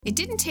It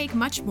didn't take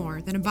much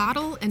more than a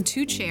bottle and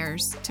 2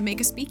 chairs to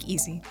make a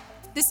speakeasy.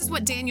 This is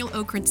what Daniel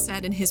Okrent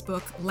said in his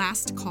book,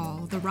 Last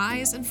Call, The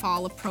Rise and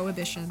Fall of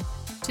Prohibition.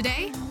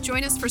 Today,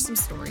 join us for some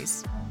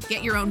stories.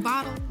 Get your own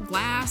bottle,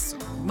 glass,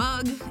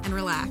 mug, and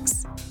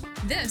relax.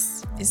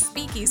 This is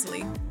Speak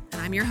Easily,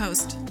 and I'm your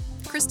host,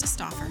 Krista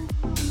Stauffer.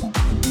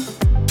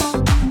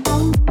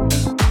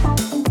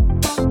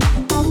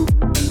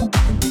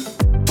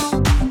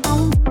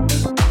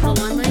 I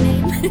want my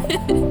name.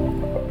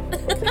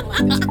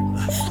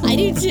 I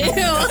do too.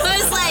 I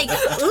was like,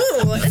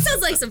 ooh, that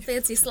sounds like some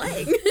fancy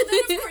slang. Then,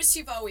 of course,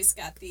 you've always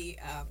got the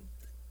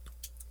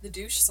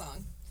douche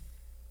song.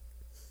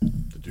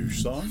 The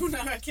douche song? No,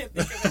 I can't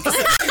think of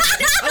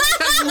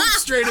it. You look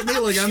straight at me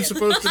like I'm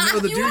supposed to know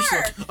the douche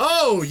song.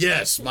 Oh,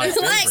 yes, my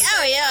favorite. Like,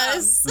 oh,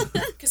 yes.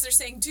 Because they're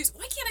saying douche.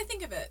 Why can't I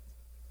think of it?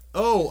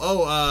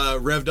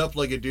 Revved up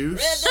like a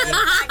douche?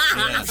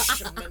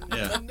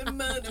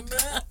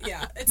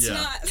 Yeah, it's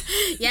not.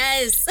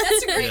 Yes.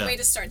 That's a great way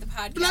to start the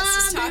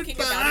podcast, is talking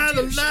about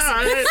a douche.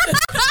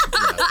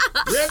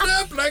 Revved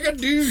up like a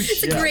douche.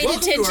 It's a great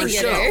attention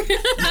getter.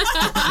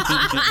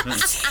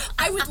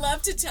 I would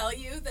love to tell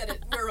you that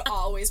we're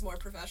always more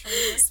professional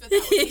than this, but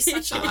that would be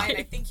such a lie, and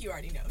I think you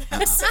already know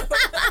that. So.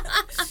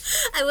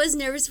 I was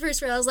nervous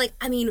first where I was like,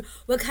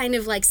 what kind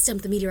of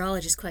Stump the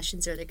Meteorologist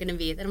questions are there going to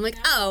be? Then I'm like,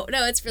 oh,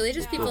 no, it's really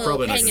just people We're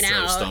probably not hanging going to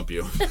try out. to stump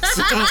you.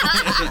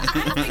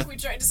 I don't think we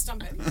tried to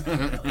stump anyone,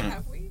 really,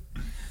 have we?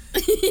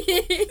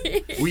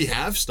 We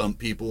have stumped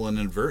people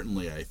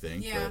inadvertently, I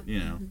think.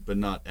 Yeah. But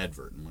not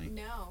advertently.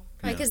 No.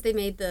 Probably because they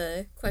made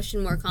the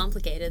question more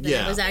complicated than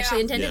it was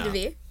actually intended to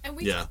be. And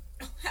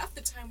half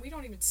the time, we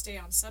don't even stay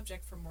on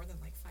subject for more than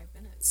 5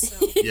 minutes.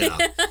 So,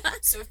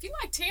 so if you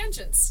like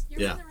tangents,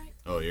 you're in the right.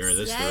 Oh, this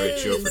is the right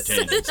show for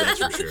tangents, that's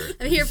for sure.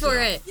 I'm here for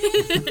it.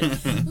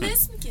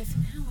 Liz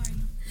McGiffin, how are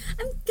you?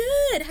 I'm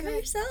good. How about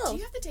yourself? Do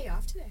you have the day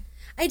off today?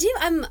 I do.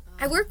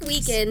 I work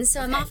weekends,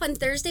 so I'm off on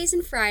Thursdays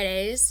and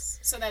Fridays.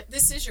 So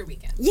this is your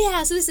weekend?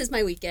 Yeah, so this is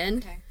my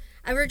weekend. Okay.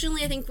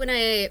 Originally, I think when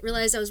I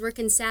realized I was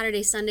working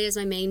Saturday, Sunday as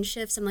my main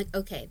shifts, I'm like,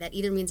 okay, that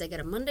either means I get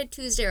a Monday,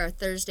 Tuesday, or a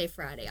Thursday,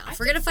 Friday off.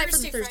 We're going to fight for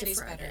the Thursday,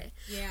 Friday. Better.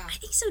 Yeah. I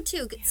think so,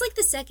 too. It's like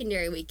the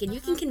secondary weekend.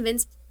 You can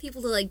convince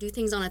people to, do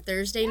things on a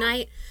Thursday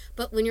night,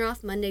 but when you're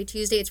off Monday,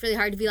 Tuesday, it's really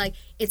hard to be like,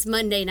 it's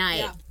Monday night.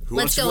 Yeah.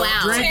 Let's go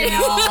out. Drinking,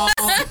 y'all?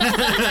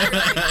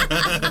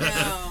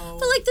 No.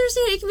 But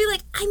Thursday night, it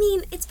can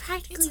be it's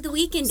practically the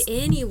weekend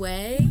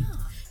anyway. Yeah.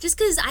 Just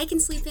because I can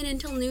sleep in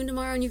until noon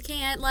tomorrow and you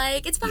can't,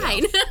 it's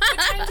fine. What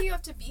time do you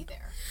have to be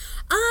there?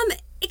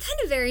 It kind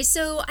of varies.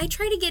 So I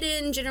try to get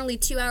in generally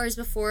 2 hours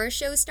before a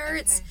show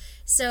starts. Okay.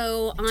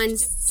 So on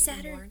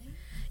Saturday.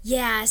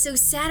 Yeah, so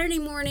Saturday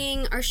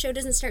morning, our show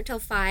doesn't start till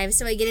 5,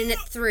 so I get in at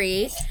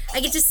 3.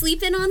 I get to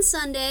sleep in on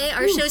Sunday.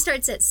 Our show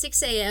starts at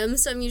 6 a.m.,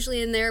 so I'm usually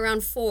in there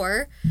around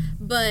 4.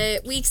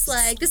 But weeks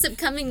like this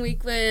upcoming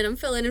week when I'm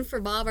filling in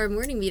for Bob, our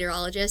morning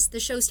meteorologist, the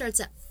show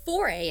starts at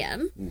 4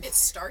 a.m. It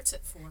starts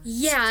at 4.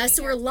 Yeah,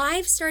 so we're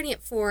live starting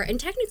at 4, and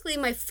technically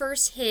my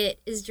first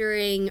hit is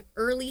during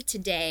early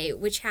today,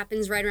 which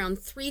happens right around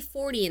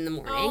 3:40 in the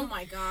morning. Oh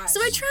my gosh. So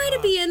I try to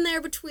be in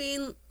there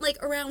between,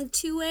 around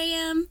 2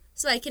 a.m.,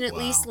 so I can at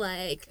least,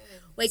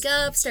 wake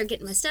up, start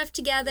getting my stuff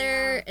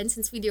together, and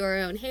since we do our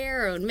own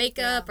hair, our own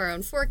makeup, our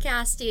own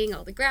forecasting,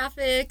 all the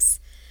graphics.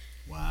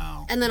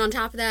 Wow. And then on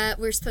top of that,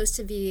 we're supposed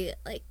to be,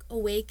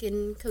 awake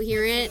and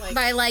coherent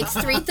by,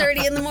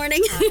 3:30 in the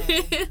morning.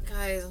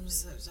 Guys, I'm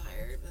so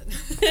tired, but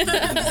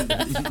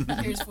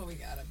here's what we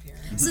got up here.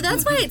 So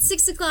that's why at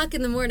 6 o'clock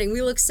in the morning,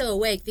 we look so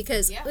awake,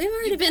 because we've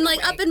already been,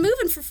 up and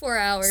moving for 4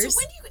 hours.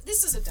 So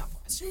this is a dumb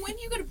question. When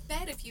do you go to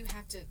bed if you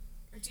have to,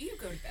 or do you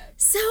go to bed?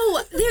 So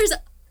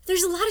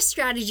there's a lot of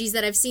strategies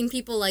that I've seen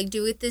people,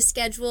 do with this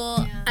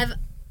schedule. Yeah.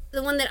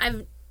 The one that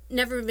I've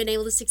never been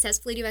able to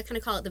successfully do, I kind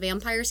of call it the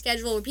vampire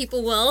schedule, where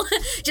people will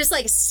just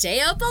stay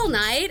up all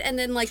night, and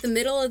then the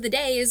middle of the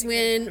day is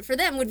when, for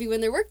them, would be when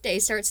their work day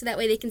starts, so that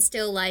way they can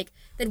still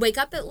they'd wake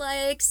up at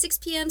 6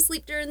 p.m.,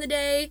 sleep during the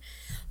day.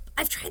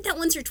 I've tried that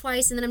once or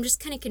twice, and then I'm just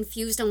kind of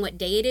confused on what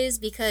day it is,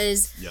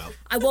 because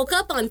I woke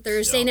up on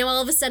Thursday, now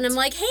all of a sudden I'm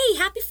like, hey,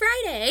 happy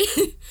Friday.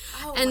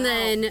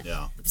 Then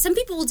some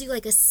people will do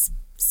a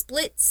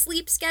split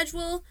sleep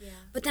schedule,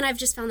 but then I've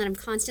just found that I'm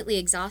constantly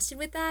exhausted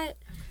with that.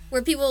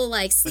 Where people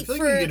sleep for. I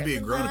feel like you need to be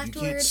a grown-up. You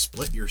can't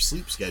split your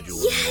sleep schedule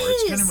anymore.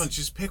 It's kind of much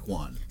just pick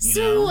one.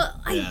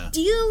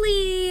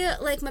 Ideally,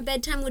 my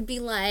bedtime would be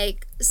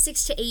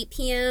 6 to 8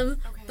 p.m.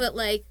 Okay. But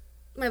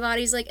my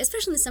body's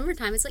especially in the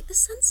summertime, it's the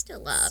sun's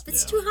still up.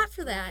 It's too hot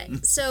for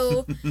that.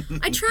 So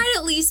I try to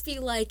at least be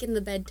in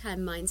the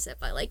bedtime mindset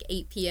by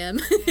 8 p.m.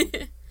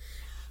 Man.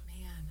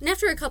 And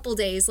after a couple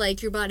days,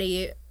 your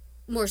body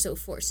more so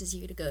forces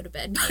you to go to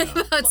bed by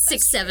about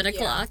 6, 7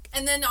 o'clock.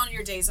 And then on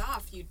your days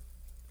off, you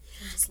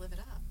just live it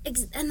up.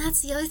 And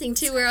that's the other thing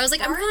too, where I was I'm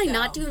probably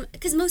not doing,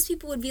 because most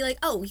people would be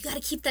oh, you got to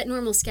keep that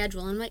normal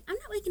schedule. And I'm I'm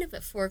not waking up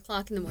at 4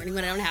 o'clock in the morning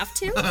when I don't have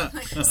to.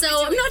 So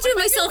I'm not doing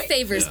myself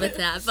favors with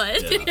that.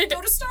 But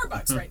go to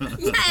Starbucks right now.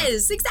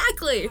 Yes,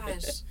 exactly.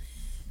 Gosh.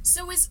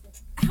 So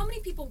how many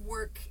people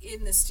work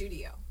in the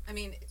studio? I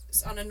mean,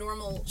 on a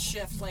normal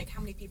shift, like, how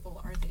many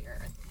people are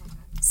there at one time?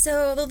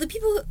 So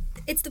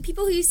it's the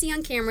people who you see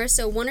on camera.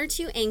 So 1 or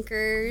 2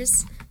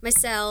 anchors,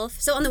 myself.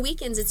 So on the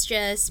weekend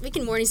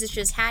mornings, it's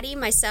just Hattie,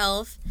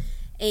 myself,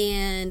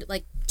 and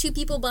like 2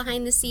 people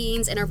behind the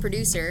scenes and our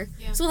producer.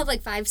 Yeah. So we'll have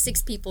like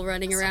 5-6 people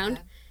running around.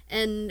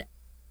 And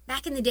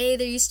back in the day,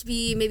 there used to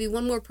be maybe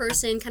one more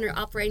person kind of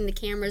operating the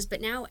cameras, but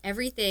now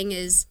everything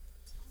is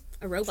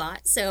a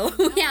robot. So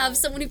we have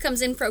someone who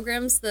comes in,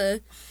 programs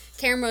the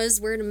cameras,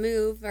 where to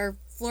move. Our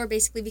floor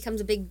basically becomes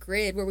a big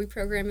grid where we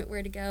program it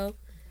where to go.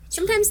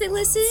 Sometimes they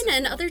listen,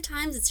 and other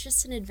times it's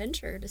just an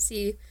adventure to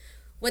see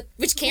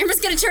which camera's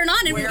going to turn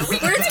on and where it's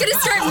going to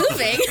start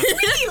moving.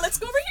 Let's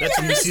go over here.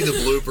 That's when you see the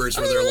bloopers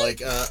where they're like,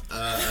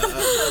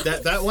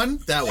 that one?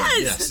 That one,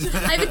 yes.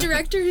 I have a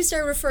director who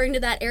started referring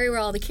to that area where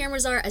all the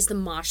cameras are as the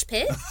mosh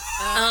pit. And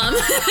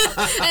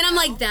I'm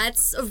like,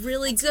 that's a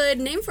really good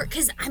name for it,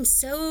 because I'm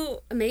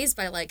so amazed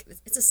by, like,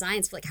 it's a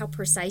science, like, how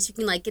precise you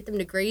can, like, get them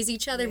to graze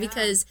each other,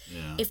 because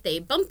if they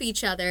bump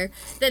each other,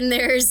 then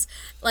there's,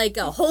 like,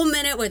 a whole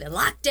minute where they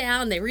lock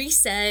down, they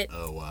reset.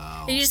 Oh,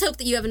 wow. And you just hope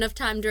that you have enough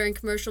time during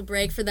commercial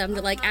break for them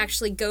to, like,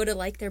 actually go to,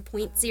 like, their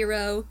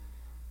 0.0,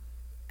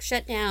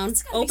 shut down,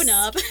 open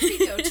up.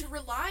 Scary, though, to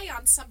rely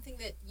on something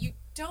that you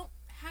don't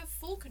have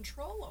full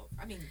control over.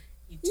 I mean,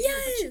 you do,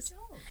 but you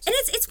don't. And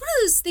it's one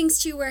of those things,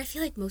 too, where I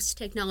feel like most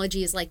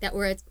technology is like that,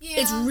 where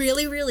it's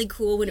really, really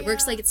cool when it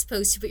works like it's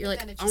supposed to, but you're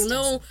like, oh,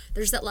 no,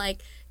 there's that,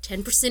 like,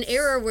 10%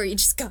 error where you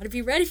just got to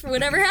be ready for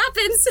whatever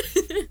happens.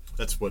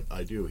 That's what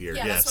I do here,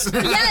 yes.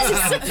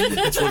 Yes!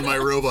 It's when my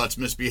robots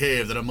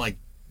misbehave that I'm like,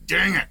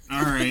 dang it!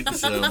 All right,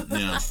 so,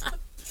 yeah.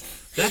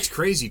 That's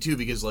crazy, too,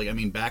 because, like, I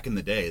mean, back in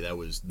the day, that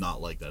was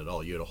not like that at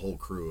all. You had a whole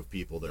crew of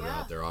people that were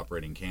out there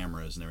operating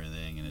cameras and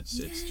everything, and it's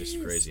just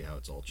crazy how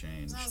it's all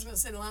changed. I was going to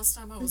say, the last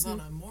time I was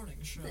on a morning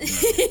show,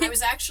 I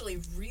was actually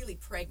really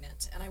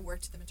pregnant, and I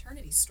worked at the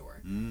maternity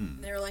store.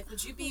 And they were like,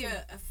 would you be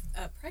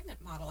a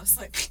pregnant model? I was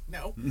like,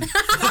 no.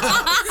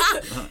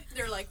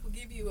 They're like, we'll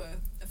give you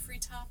a free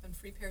top and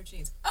free pair of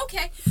jeans.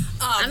 Okay.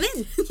 I'm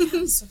in.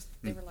 Yeah, so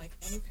they were like,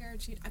 any pair of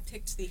jeans? I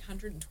picked the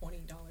 $120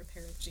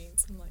 pair of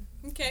jeans. I'm like,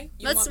 okay,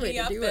 you That's want the way me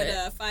to up do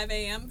at 5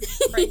 a.m.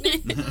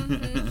 pregnant?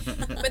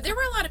 But there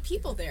were a lot of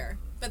people there.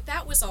 But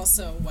that was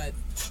also,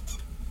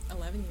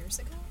 11 years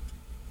ago?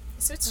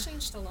 So it's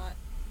changed a lot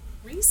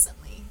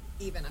recently,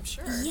 even, I'm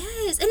sure.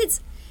 Yes, and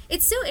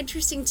it's so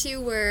interesting, too,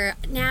 where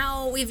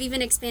now we've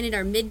even expanded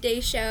our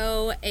midday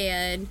show,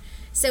 and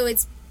so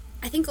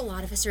I think a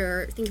lot of us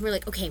are thinking, we're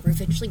like, okay, we're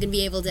eventually going to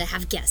be able to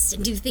have guests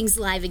and do things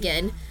live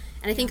again.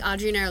 And I think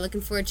Audrey and I are looking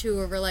forward to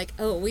where we're like,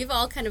 oh, we've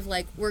all kind of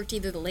like worked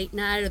either the late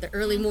night or the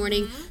early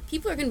morning.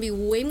 People are going to be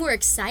way more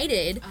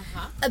excited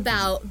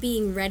about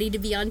being ready to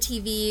be on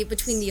TV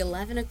between the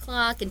 11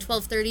 o'clock and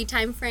 12:30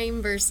 time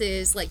frame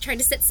versus like trying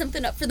to set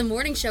something up for the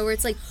morning show where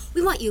it's like,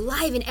 we want you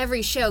live in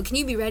every show. Can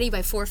you be ready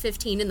by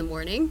 4:15 in the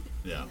morning?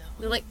 Yeah.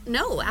 They're like,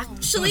 no,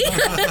 actually,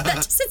 that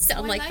doesn't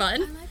sound like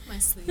fun. I like my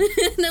sleep.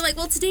 And they're like,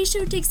 well, today's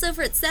show takes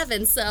over at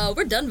 7, so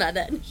we're done by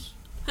then.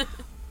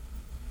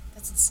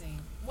 That's insane.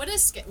 What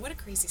a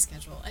crazy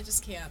schedule. I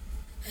just can't.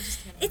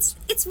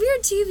 It's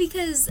weird too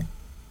because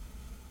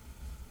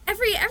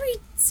every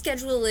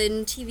schedule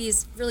in TV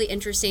is really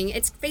interesting.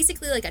 It's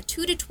basically like a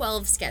 2 to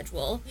 12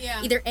 schedule.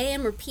 Yeah. Either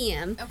AM or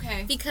PM.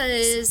 Okay.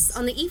 Because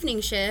on the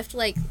evening shift,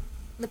 like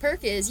the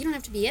perk is you don't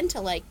have to be in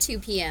till like 2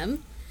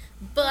 p.m.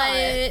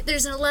 But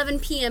there's an 11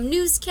 p.m.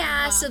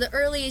 newscast, so the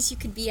earliest you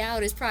could be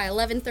out is probably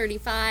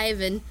 11:35,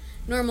 and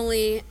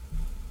normally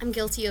I'm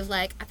guilty of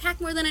like, I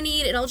pack more than I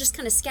need, it all just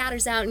kind of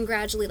scatters out and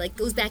gradually like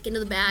goes back into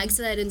the bag,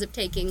 so that ends up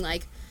taking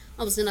like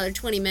almost another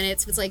 20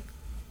 minutes. It's like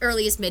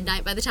earliest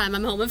midnight by the time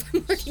I'm home if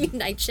I'm working a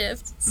night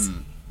shift.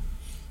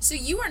 So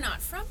you are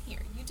not from here.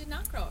 You did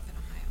not grow up in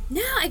Ohio.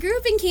 No, I grew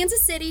up in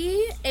Kansas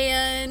City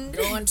and...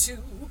 Going to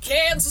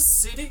Kansas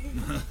City.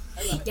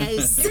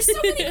 Yes. There's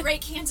so many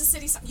great Kansas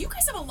City songs. You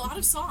guys have a lot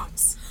of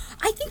songs.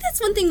 I think that's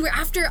one thing where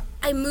after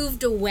I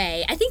moved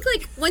away, I think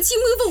like once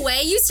you move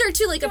away, you start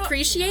to like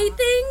appreciate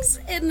things,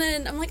 and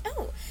then I'm like,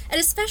 oh,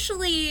 and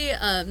especially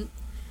I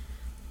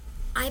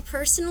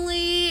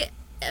personally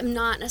am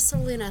not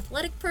necessarily an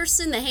athletic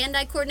person. The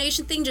hand-eye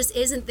coordination thing just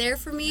isn't there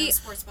for me. No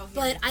sports ball here.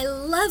 But I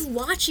love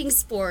watching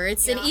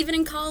sports, and even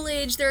in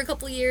college, there were a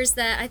couple years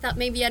that I thought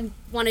maybe I'd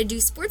want to do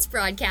sports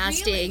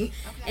broadcasting, Really?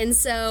 Okay. and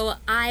so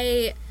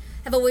I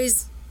have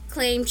always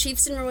claimed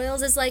Chiefs and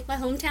Royals as like my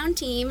hometown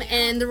team,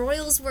 and the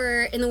Royals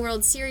were in the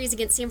World Series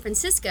against San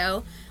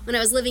Francisco when I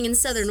was living in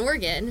Southern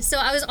Oregon. So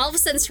I was all of a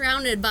sudden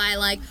surrounded by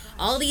like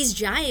all these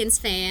Giants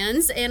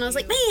fans, and I was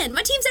like, man,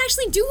 my team's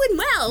actually doing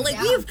well. Like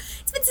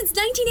it's been since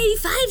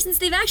 1985 since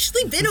they've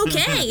actually been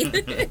okay.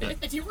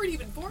 And you weren't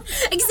even born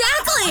yet.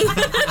 Exactly.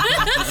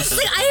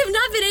 Like I have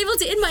not been able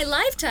to in my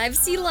lifetime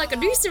see like a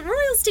decent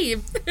Royals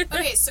team.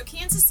 Okay, so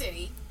Kansas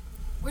City.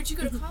 Where'd you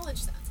go to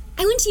college then?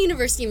 I went to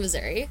University of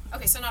Missouri.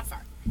 Okay, so not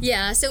far.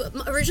 Yeah, so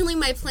originally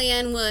my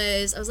plan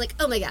was, I was like,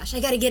 oh my gosh, I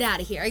gotta get out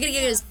of here. I gotta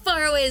get as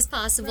far away as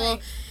possible.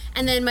 Right.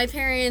 And then my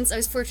parents, I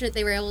was fortunate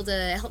they were able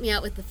to help me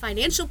out with the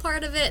financial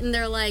part of it, and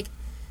they're like,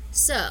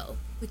 so,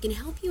 we can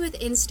help you with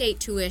in-state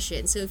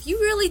tuition. So if you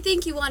really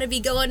think you want to be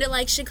going to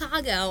like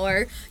Chicago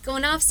or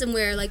going off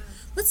somewhere, like,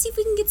 let's see if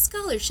we can get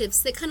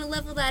scholarships that kind of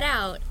level that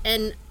out.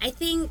 And I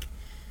think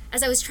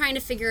as I was trying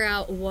to figure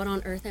out what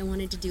on earth I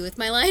wanted to do with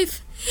my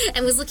life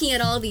and was looking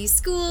at all these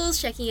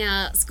schools, checking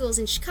out schools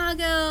in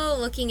Chicago,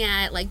 looking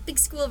at like big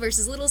school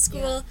versus little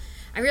school,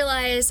 I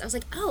realized, I was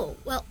like, oh,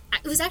 well,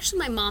 it was actually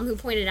my mom who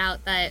pointed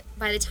out that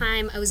by the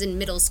time I was in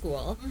middle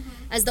school,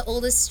 as the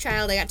oldest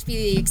child, I got to be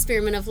the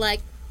experiment of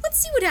like, let's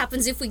see what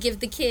happens if we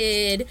give the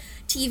kid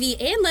TV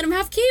and let them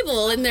have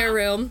cable in their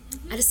room.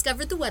 I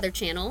discovered the Weather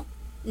Channel.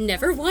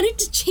 Never wanted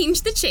to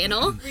change the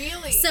channel.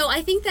 Really? So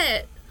I think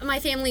that my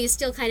family is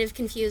still kind of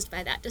confused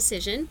by that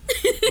decision.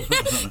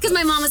 Because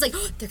my mom was like,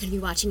 oh, they're going to be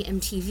watching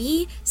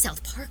MTV.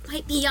 South Park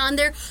might be on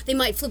there. They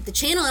might flip the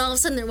channel and all of a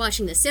sudden they're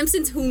watching The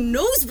Simpsons. Who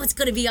knows what's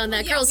going to be on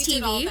that girl's TV?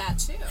 Yeah, we did all that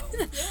too.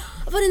 Yeah.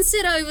 But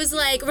instead I was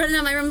like running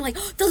out my room like,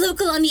 oh, the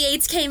local on the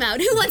 8s came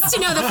out. Who wants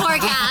to know the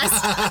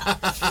forecast?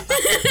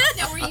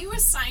 Now, were you a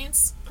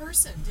science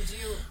person? Did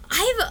you?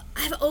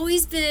 I've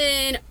always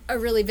been a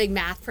really big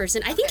math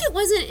person. I think it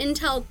wasn't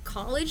until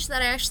college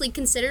that I actually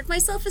considered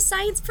myself a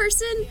science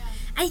person. Yeah.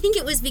 I think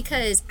it was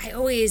because I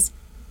always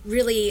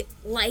really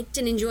liked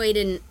and enjoyed,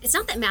 and it's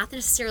not that math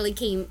necessarily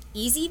came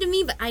easy to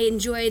me, but I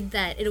enjoyed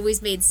that it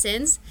always made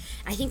sense.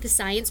 I think the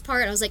science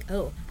part, I was like,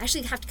 oh, I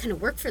actually have to kind of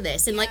work for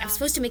this, and like I'm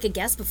supposed to make a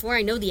guess before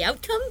I know the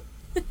outcome.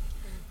 Oh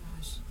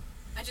gosh.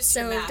 I just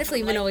So hear math,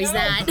 definitely I'm been like, always no,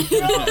 that.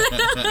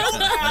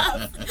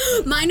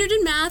 Minored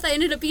in math. I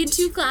ended up being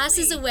 2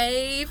 classes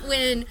away for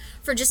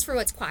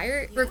what's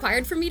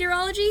required for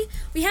meteorology.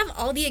 We have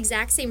all the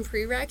exact same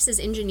prereqs as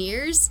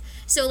engineers.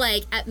 So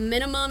like at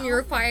minimum you're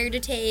required to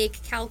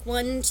take Calc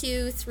 1,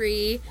 2,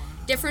 3,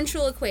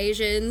 differential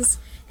equations,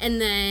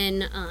 and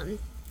then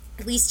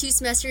at least 2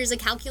 semesters of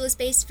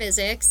calculus-based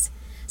physics.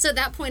 So at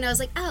that point I was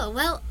like, oh,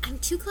 well, I'm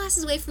 2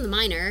 classes away from the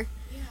minor.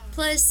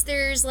 Plus,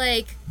 there's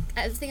like,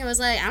 I think I was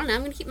like, I don't know,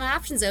 I'm going to keep my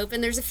options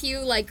open. There's a few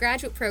like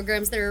graduate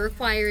programs that are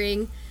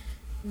requiring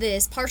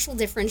this partial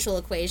differential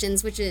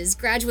equations, which is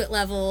graduate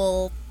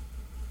level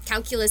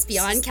calculus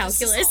beyond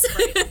calculus.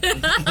 I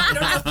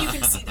don't know if you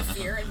can see the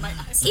fear in my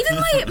eyes. Even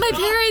my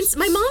parents,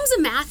 my mom's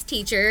a math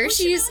teacher.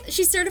 She's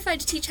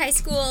certified to teach high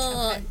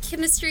school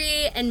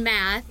chemistry and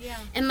math. Yeah.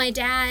 And my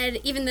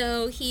dad, even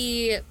though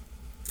he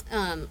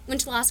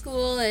went to law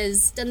school,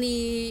 has done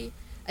the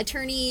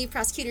attorney,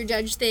 prosecutor,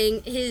 judge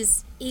thing,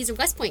 he's a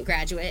West Point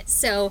graduate,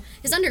 so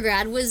his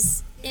undergrad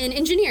was in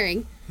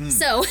engineering.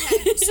 So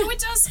So it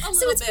does a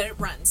little bit, it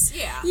runs,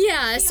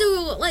 yeah,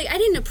 so like I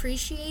didn't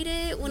appreciate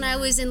it when I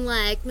was in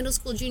like middle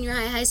school, junior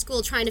high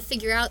school trying to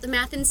figure out the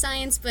math and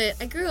science, but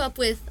I grew up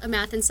with a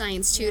math and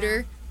science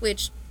tutor,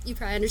 which you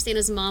probably understand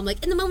as a mom,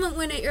 like in the moment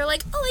when you're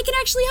like, oh, I can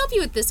actually help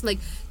you with this, I'm like,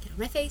 get on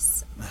my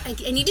face, I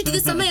need to do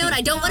this on my own,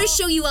 I don't want to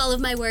show you all of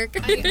my work.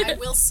 I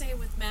will say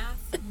with math,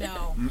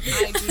 no,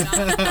 I do not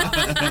have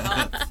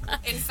help.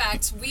 In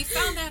fact, we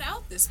found that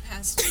out this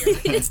past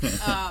year.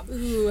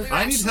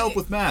 I need help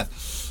with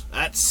math.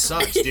 That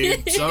sucks,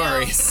 dude.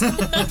 Sorry.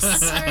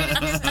 Sorry.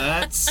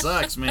 That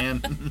sucks,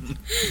 man.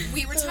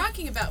 We were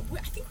talking about,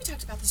 I think we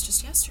talked about this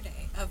just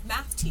yesterday, of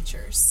math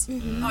teachers.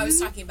 I was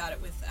talking about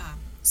it with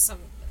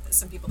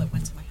some people that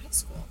went to my high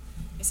school.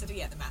 They said,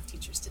 yeah, the math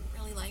teachers didn't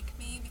really like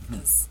me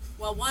because,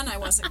 well, 1, I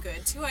wasn't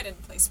good. 2, I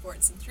didn't play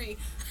sports. And 3,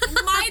 I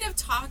might have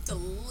talked a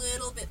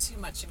little bit too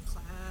much in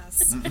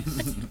class.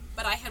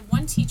 But I had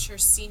one teacher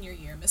senior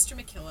year, Mr.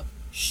 McKillop.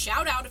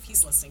 Shout out if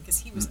he's listening because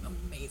he was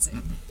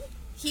amazing.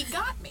 He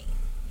got me.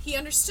 He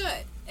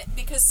understood.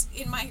 Because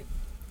in my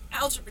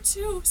Algebra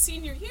 2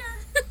 senior year.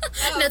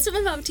 That's what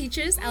my mom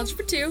teaches,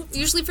 Algebra 2.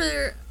 Usually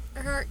for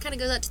her, it kind of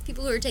goes out to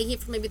people who are taking it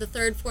for maybe the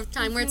 3rd, 4th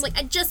time, where it's like,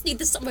 I just need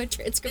this on my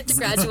transcript to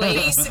graduate.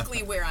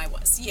 Basically where I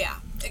was, yeah.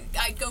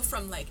 I'd go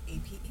from like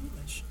AP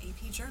English,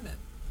 AP German,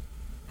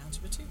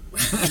 Algebra 2. but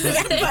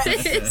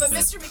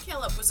Mr.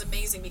 McKillop was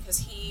amazing because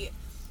he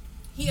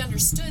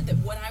understood that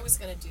what I was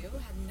going to do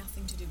had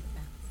nothing to do with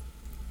math.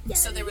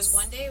 Yes. So there was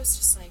one day it was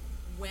just like,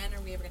 when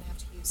are we ever going to have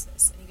to use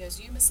this? And he goes,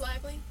 you, Miss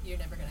Lively, you're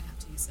never going to have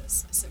to use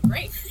this. I said,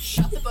 great,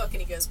 shut the book. And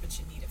he goes, but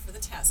you need it for the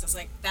test. I was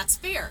like, that's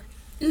fair.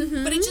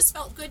 But it just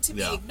felt good to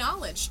be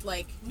acknowledged,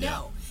 like,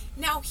 no.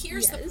 Now,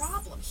 here's the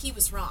problem. He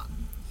was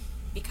wrong.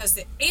 Because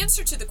the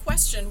answer to the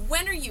question,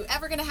 when are you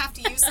ever going to have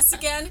to use this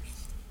again?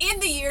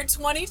 In the year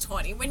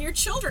 2020, when your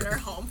children are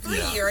home for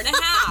a year and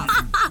a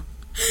half.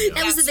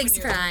 That was a big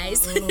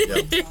surprise.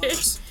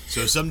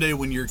 So someday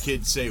when your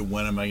kids say,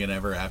 when am I going to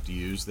ever have to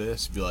use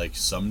this? Be like,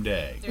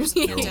 someday there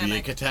will be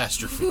a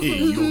catastrophe.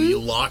 You'll be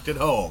locked at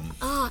home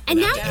and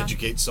have now to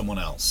educate someone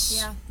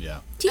else. Yeah.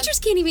 Teachers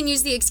can't even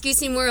use the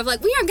excuse anymore of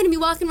like, we aren't going to be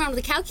walking around with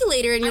a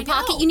calculator in your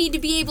pocket. You need to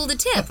be able to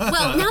tip.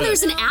 Well, now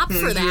there's an app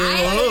for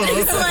that.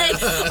 It's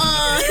like,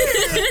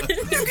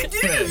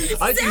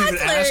 I can even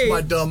ask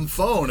my dumb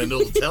phone and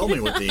it'll tell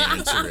me what the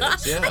answer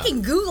is. Yeah. I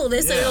can Google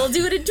this and it'll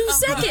do it in 2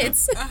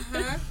 seconds.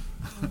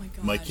 Oh my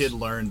gosh. My kid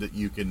learned that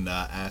you can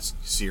ask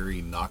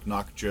Siri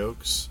knock-knock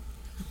jokes.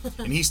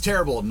 And he's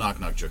terrible at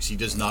knock-knock jokes. He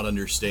does not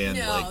understand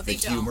No, like the they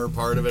don't. humor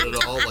part of it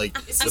at all, like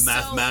It's the just so-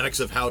 mathematics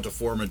of how to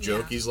form a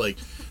joke. Yeah. He's like,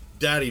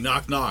 "Daddy,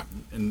 knock knock,"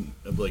 and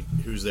I'm like,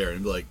 "Who's there?" And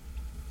he'd be like,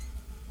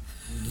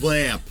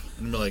 "Lamp,"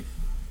 and I'd be like,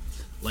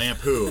 "Lamp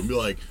who?" And be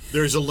like,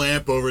 "There's a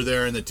lamp over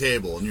there in the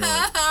table," and you're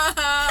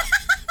like,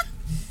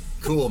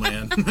 "Cool,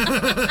 man."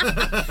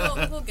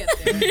 We'll get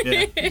there.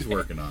 Yeah, he's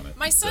working on it.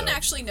 My son So,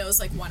 actually knows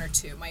like one or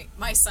two.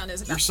 My son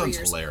is about Your 3 son's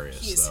years hilarious,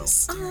 old. He is though.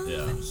 hysterical.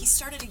 Yeah. He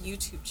started a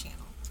YouTube channel.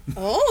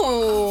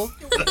 Oh.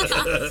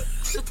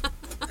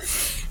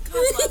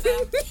 God love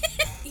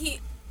him.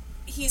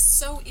 He's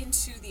so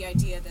into the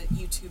idea that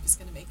YouTube is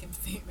going to make him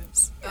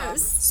famous.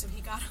 Yes. So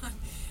he got on.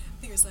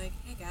 He was like,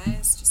 "Hey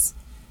guys, just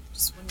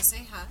wanted to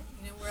say hi.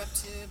 You know, we're up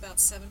to about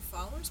 7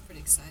 followers.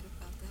 Pretty excited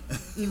about that.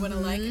 If you want to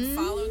like and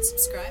follow and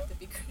subscribe, that'd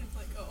be great." I'm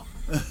like, "Oh."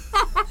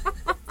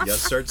 You gotta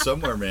start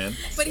somewhere, man.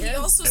 But he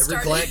also Every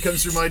started. client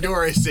comes through my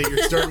door, I say,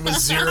 "You're starting with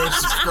 0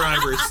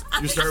 subscribers.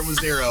 You're starting with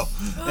 0."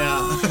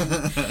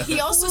 Yeah. He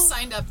also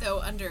signed up though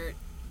under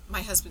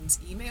my husband's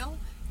email,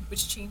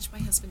 which changed my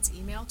husband's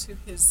email to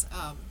his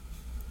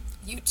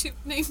YouTube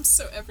name.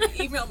 So every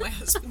email my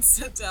husband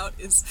sent out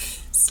is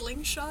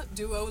Slingshot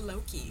Duo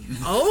Loki.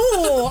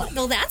 Oh.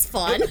 Well, that's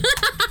fun.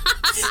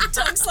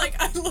 Doug's like,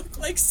 I look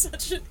like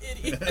such an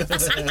idiot.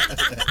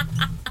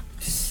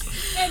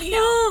 Anyhow,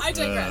 I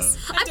digress.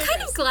 I'm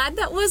kind of glad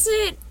that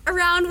wasn't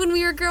around when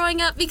we were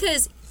growing up,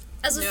 because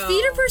as a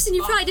theater person,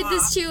 you probably did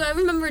this too. I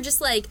remember just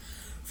like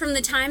from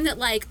the time that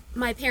like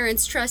my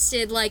parents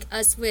trusted like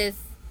us with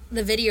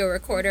the video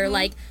recorder,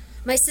 like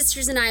my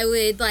sisters and I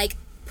would like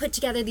put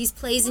together these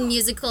plays and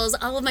musicals.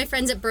 All of my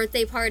friends at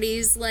birthday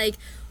parties, like,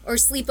 or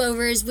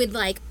sleepovers would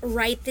like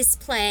write this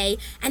play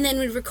and then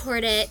would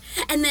record it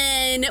and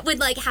then would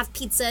like have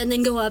pizza and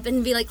then go up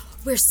and be like,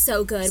 "We're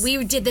so good.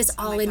 We did this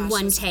all in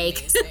one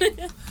take." Amazing.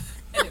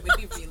 And it would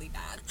be really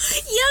bad.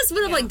 Yes,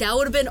 but I'm like, that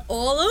would have been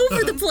all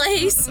over the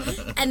place.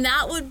 And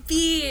that would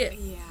be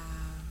Yeah.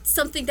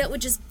 something that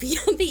would just be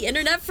on the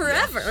internet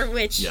forever,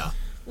 which Yeah.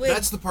 would,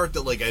 That's the part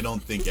that like I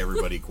don't think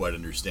everybody quite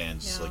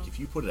understands. No. Like if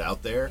you put it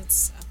out there,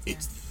 It's up there.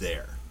 it's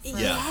there.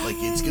 Yeah, like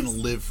it's gonna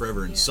live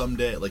forever. And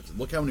someday, like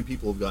look how many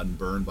people have gotten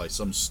burned by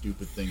some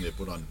stupid thing they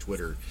put on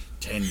Twitter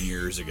 10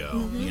 years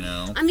ago. You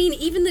know? I mean,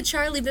 even the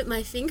Charlie Bit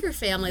My Finger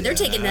family, they're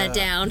taking that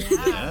down.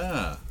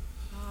 Yeah.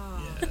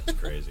 Yeah, it's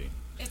crazy.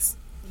 It's,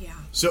 yeah.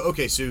 So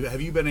okay, so have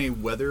you been a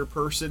weather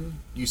person?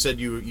 You said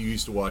you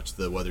used to watch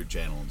the Weather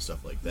Channel and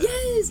stuff like that.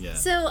 Yes. Yeah.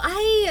 So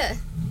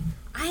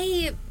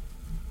I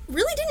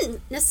really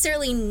didn't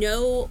necessarily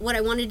know what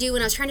I wanted to do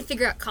when I was trying to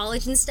figure out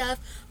college and stuff.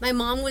 My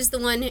mom was the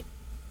one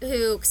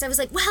who, because I was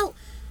like, well,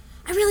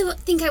 I really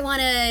think I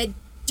want to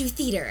do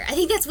theater. I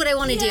think that's what I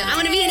want to do. I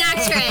want to be an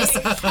actress.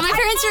 And my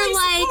parents were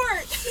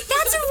like,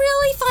 that's a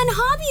really fun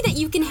hobby that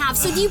you can have.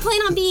 So do you plan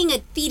on being a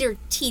theater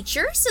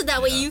teacher so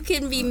that way you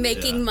can be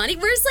making money?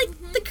 Where's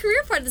like the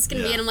career part that's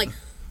going to be? And I'm like,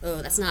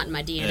 oh, that's not in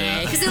my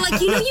DNA. Because they're like,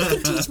 you know, you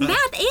can teach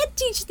math and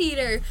teach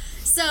theater.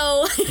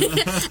 So,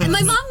 and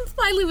my mom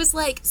finally was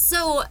like,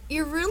 so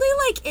you're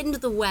really like into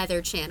the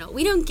Weather Channel.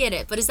 We don't get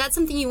it, but is that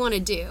something you want to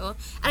do?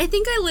 And I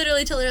think I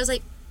literally told her, I was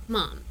like,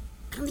 Mom,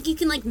 I don't think you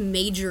can like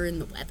major in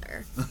the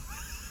weather.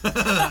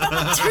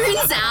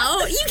 Turns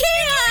out you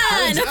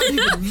can. Turns out you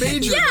can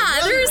major in the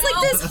weather. There's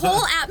like this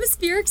whole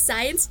atmospheric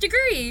science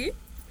degree.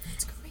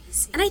 It's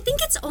crazy. And I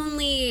think it's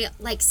only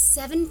like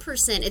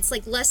 7%. It's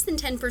like less than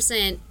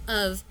 10%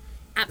 of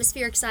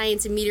atmospheric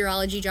science and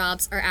meteorology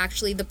jobs are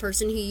actually the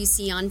person who you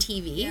see on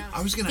TV. Yeah.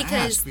 I was gonna Because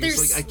ask because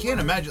there's- like I can't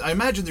imagine. I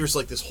imagine there's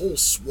like this whole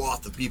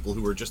swath of people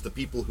who are just the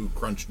people who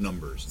crunch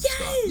numbers and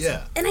stuff.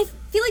 Yeah. And I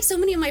feel like so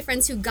many of my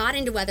friends who got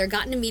into weather,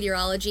 got into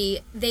meteorology,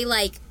 they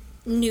like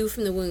knew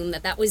from the womb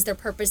that that was their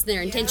purpose,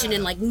 their intention,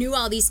 and like knew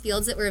all these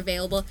fields that were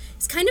available.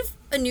 It's kind of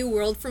a new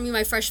world for me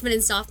my freshman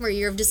and sophomore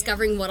year of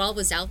discovering what all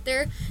was out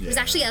there. It was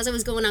actually as I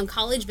was going on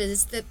college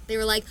visits that they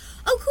were like,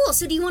 oh cool,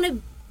 so do you want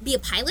to be a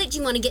pilot? Do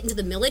you want to get into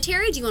the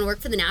military? Do you want to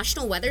work for the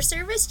National Weather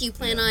Service? Do you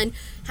plan on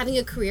having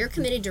a career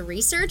committed to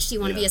research? Do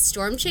you want to be a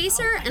storm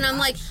chaser? And I'm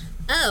like,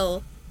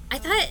 oh, I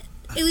thought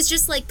it was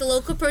just like the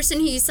local person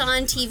who you saw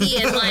on TV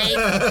and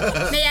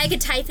like, maybe I could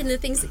type in the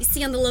things that you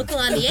see on the local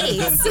on the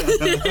 8s.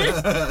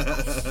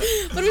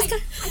 But it was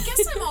kind I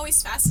guess I'm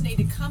always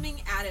fascinated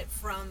coming at it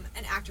from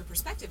an actor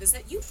perspective is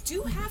that you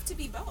do have to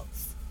be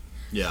both.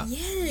 Yeah.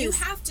 yes. You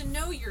have to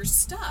know your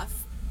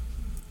stuff,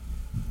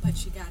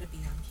 but you got to be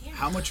on camera.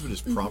 How much of it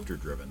is prompter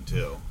driven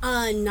too?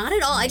 Not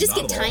at all. I just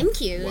Not get at all. time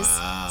cues.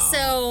 Wow.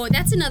 So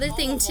that's another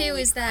thing too,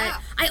 holy is that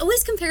crap. I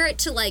always compare it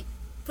to like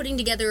putting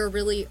together a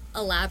really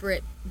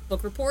elaborate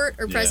book report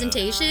or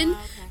presentation, okay.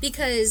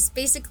 because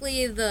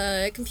basically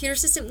the computer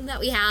system that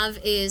we have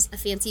is a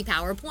fancy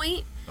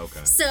PowerPoint. Okay.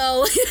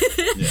 So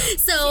Yeah.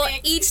 so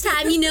Kick. each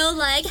time you know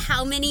like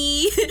how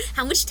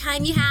much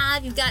time you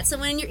have, you've got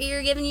someone in your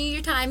ear giving you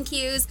your time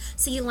cues,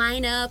 so you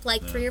line up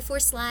like 3 or 4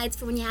 slides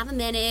for when you have a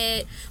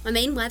minute. My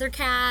main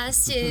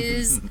weathercast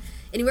is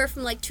anywhere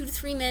from like 2 to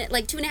 3 minutes,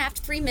 like 2.5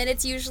 to 3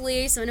 minutes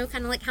usually, so I know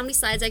kind of like how many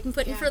slides I can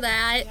put in for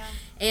that. yeah.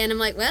 And I'm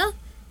like, well,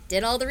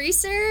 did all the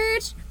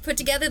research, put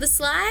together the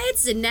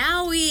slides, and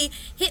now we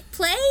hit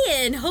play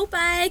and hope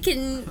I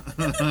can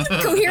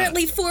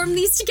coherently form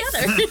these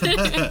together.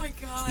 Oh my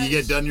gosh. You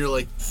get done, you're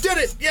like, did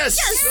it! Yes!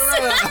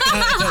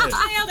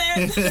 Nailed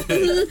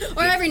it.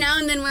 Or every now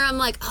and then where I'm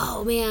like,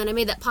 oh man, I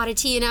made that pot of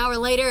tea an hour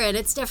later, and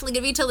it's definitely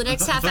gonna be till the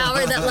next half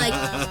hour that like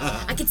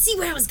I could see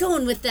where I was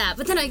going with that,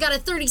 but then I got a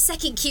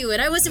 30-second cue,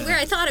 and I wasn't where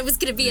I thought it was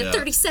gonna be at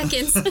 30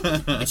 seconds.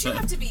 But you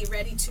have to be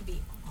ready to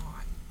be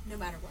on, no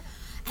matter what.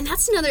 And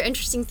that's another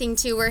interesting thing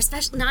too, where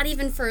especially not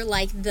even for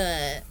like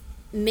the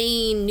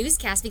main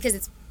newscast, because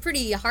it's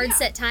pretty hard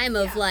set time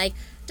of like,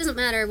 doesn't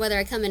matter whether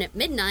I come in at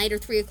midnight or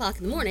 3 o'clock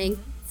in the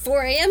morning,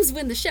 4 a.m.'s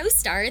when the show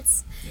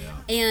starts. Yeah.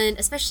 And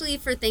especially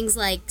for things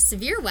like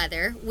severe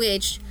weather,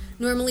 which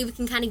normally we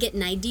can kind of get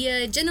an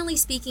idea. Generally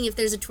speaking, if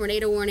there's a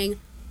tornado warning,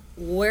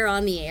 we're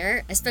on the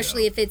air,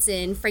 especially if it's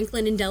in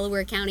Franklin and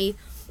Delaware County.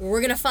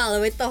 We're going to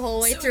follow it the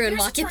whole way So through if and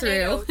there's walk a you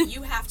through. tornado,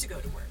 you have to go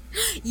to work.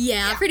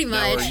 Yeah, pretty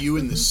Now, much. are you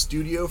in the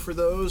studio for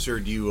those, or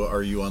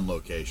are you on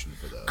location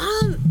for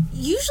those?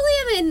 Usually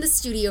I'm in the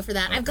studio for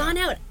that. I've gone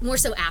out more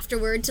so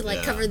afterward to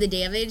like cover the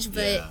damage,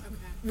 but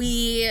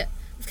we've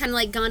kind of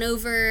like gone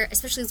over,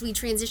 especially as we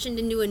transitioned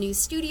into a new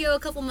studio a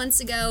couple months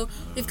ago,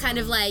 we've kind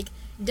of like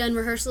done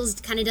rehearsals,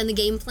 kind of done the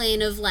game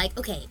plan of like,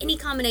 okay, any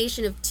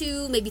combination of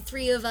 2, maybe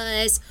 3 of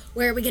us,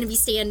 where are we going to be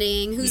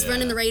standing, who's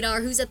running the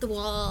radar, who's at the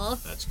wall.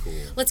 That's cool.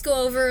 Let's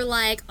go over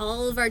like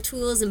all of our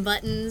tools and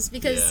buttons,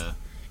 because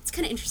it's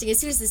kind of interesting. As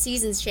soon as the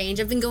seasons change,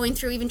 I've been going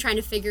through even trying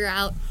to figure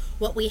out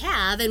what we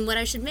have and what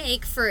I should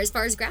make for as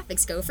far as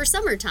graphics go for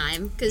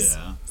summertime, because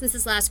since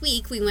this last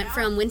week we went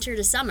from winter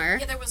to summer.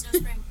 Yeah, there was no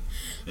spring.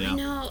 I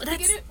know.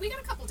 We got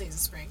a couple days of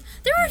spring.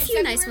 There were a few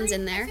February, nice ones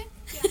in there.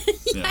 I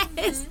think.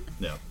 Yes.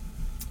 Yeah.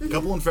 A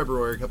couple in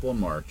February, a couple in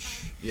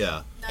March.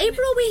 Yeah.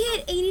 April we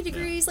hit 80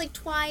 degrees like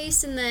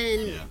twice, and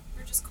then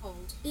We're just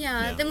cold.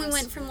 Yeah. then we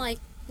went from like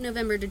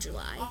November to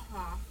July.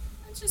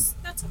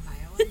 That's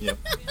Ohio. Yep.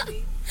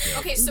 Really.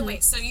 Okay, so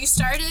wait. So you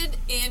started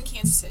in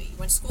Kansas City. You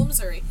went to school in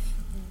Missouri.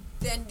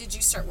 Then did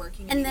you start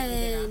working? And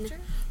immediately then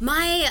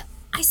after?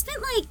 I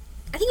spent like,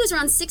 I think it was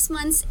around 6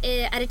 months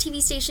at a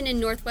TV station in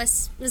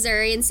Northwest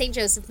Missouri, in St.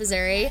 Joseph,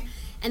 Missouri,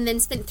 and then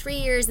spent 3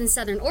 years in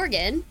Southern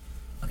Oregon.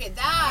 Okay,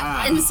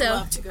 that And I would so-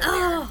 love to go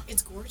there.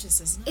 It's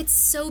gorgeous, isn't it? It's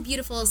so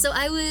beautiful. So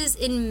I was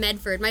in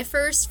Medford, my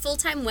first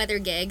full-time weather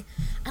gig.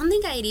 I don't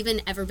think I had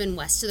even ever been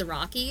west of the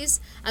Rockies.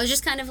 I was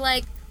just kind of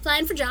like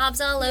applying for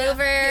jobs all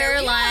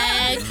over,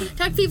 like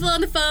talking to people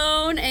on the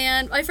phone,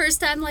 and my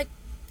first time like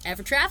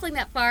ever traveling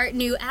that far,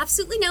 knew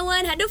absolutely no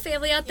one, had no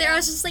family out there. I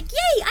was just like,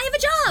 yay, I have a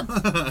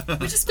job. They're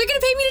going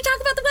to pay me to talk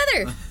about the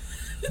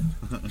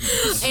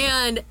weather.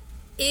 And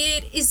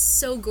it is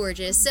so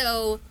gorgeous.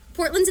 So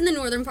Portland's in the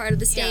northern part of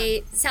the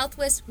state,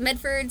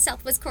 Medford,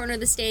 southwest corner of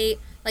the state,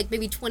 like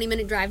maybe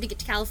 20-minute drive to get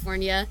to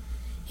California.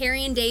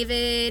 Harry and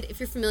David, if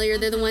you're familiar,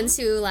 they're the ones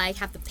who like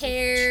have the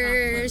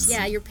pears.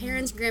 Yeah, your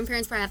parents,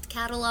 grandparents probably have the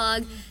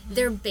catalog.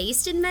 They're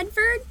based in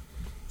Medford.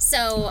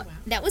 So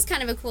that was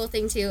kind of a cool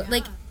thing too.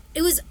 Like,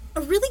 it was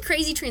a really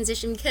crazy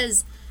transition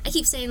because I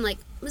keep saying like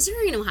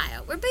Missouri and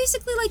Ohio, we're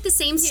basically like the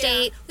same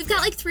state. We've got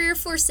like 3 or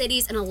 4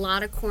 cities and a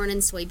lot of corn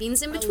and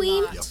soybeans in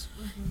between. Yep.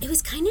 It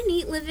was kind of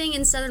neat living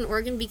in Southern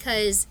Oregon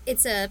because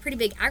it's a pretty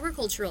big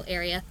agricultural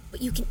area,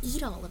 but you can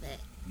eat all of it.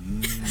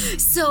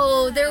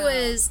 So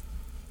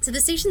the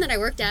station that I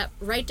worked at,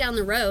 right down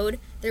the road,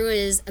 there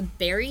was a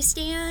berry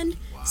stand.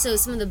 So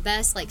some of the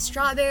best like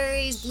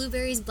strawberries,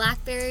 blueberries,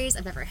 blackberries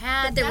I've ever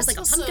had. But There was like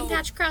that's a pumpkin also-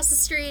 patch across the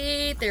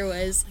street. There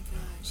was... Oh my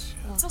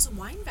gosh. It's also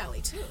Wine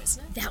Valley too,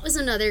 isn't it? That was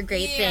another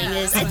great thing Yeah.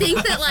 is I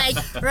think that like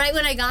right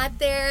when I got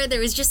there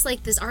was just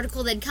like this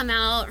article that had come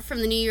out from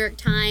the New York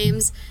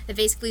Times that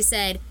basically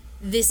said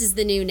this is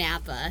the new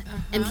Napa,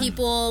 and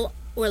people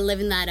were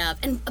living that up.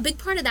 And a big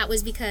part of that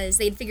was because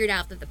they'd figured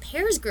out that the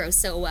pears grow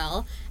so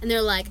well, and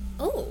they're like,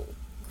 oh,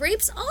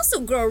 grapes also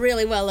grow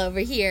really well over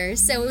here.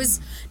 So it was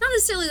not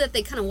necessarily that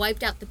they kind of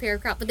wiped out the pear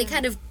crop, but they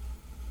kind of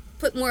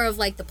put more of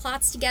like the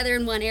plots together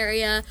in one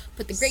area,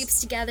 put the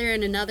grapes together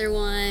in another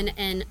one,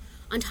 and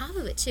on top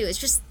of it too, it's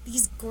just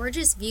these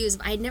gorgeous views.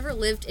 I had never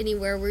lived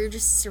anywhere where you're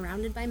just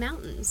surrounded by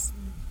mountains.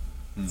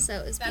 So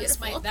it was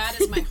beautiful. That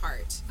is my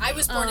heart. I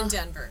was born in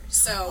Denver,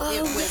 so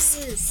it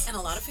was, yes. and a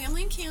lot of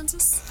family in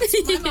Kansas. That's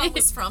where my mom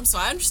was from, so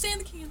I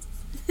understand the Kansas.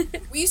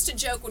 We used to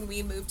joke when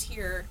we moved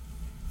here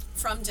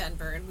from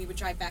Denver, and we would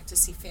drive back to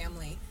see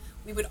family.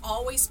 We would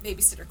always,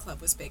 Babysitter Club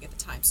was big at the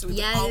time, so we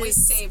would always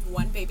save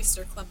one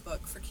Babysitter Club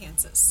book for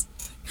Kansas.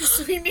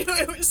 Because we knew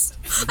it was,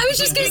 I was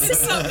just going to say,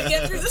 something to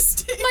get through the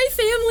state. my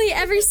family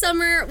every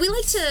summer, we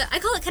like to, I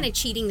call it kind of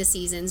cheating the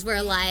seasons,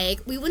 where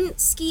like we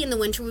wouldn't ski in the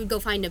winter, we would go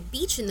find a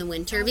beach in the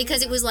winter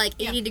because it was like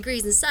 80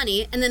 degrees and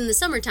sunny, and then in the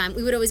summertime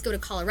we would always go to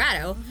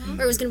Colorado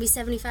where it was going to be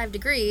 75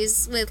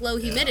 degrees with low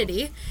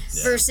humidity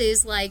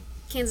versus like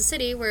Kansas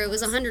City where it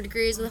was 100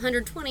 degrees with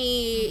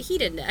 120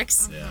 heat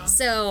index.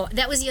 So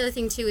that was the other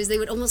thing too, is they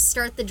would almost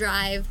start the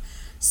drive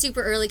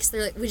super early because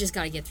they're like, we just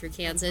got to get through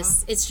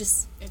Kansas. It's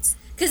just...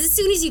 Because as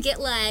soon as you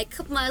get like a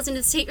couple miles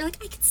into the state, you're like,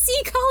 I can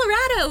see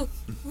Colorado.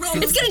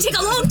 It's going to take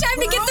a long time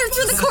to get there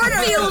through the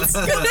cornfields.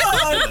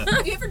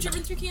 Have you ever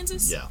driven through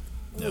Kansas? Yeah.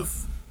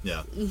 Oof.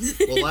 Yeah.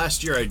 Well,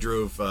 last year I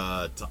drove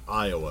to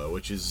Iowa,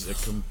 which is a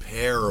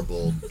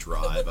comparable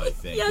drive, I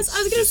think. Yes,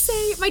 I was going to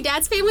say, my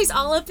dad's family's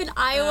all up in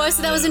Iowa,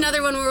 so that was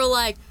another one where we're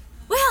like,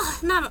 well,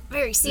 not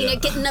very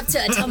scenic getting up to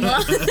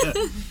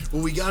Ottumwa.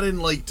 Well, we got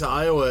in like to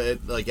Iowa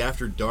at like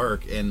after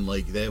dark, and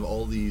like they have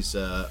all these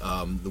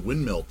the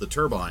windmill, the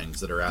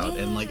turbines that are out,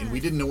 and we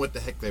didn't know what the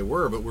heck they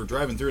were, but we're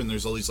driving through, and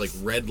there's all these like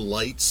red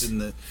lights in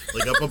the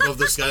like up above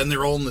the sky, and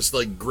they're all in this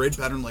like grid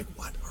pattern. Like,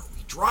 what are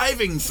we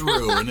driving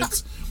through? And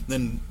it's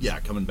then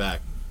coming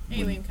back.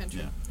 Alien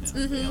country.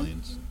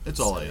 Aliens. It's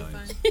all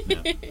aliens.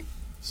 Yeah.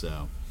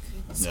 So.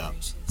 Goodness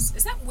gracious.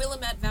 Is that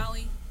Willamette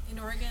Valley in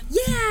Oregon?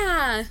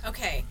 Yeah.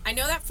 Okay, I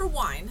know that for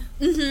wine.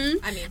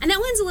 Mm-hmm. I mean, and that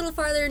one's a little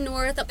farther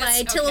north, up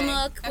by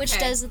Tillamook, which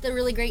does the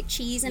really great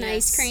cheese and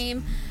ice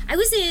cream. I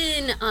was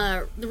in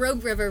the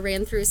Rogue River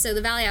ran through, so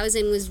the valley I was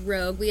in was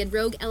Rogue. We had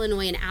Rogue,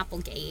 Illinois, and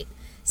Applegate.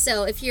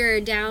 So if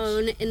you're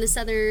down in the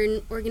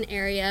southern Oregon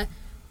area,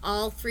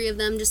 all three of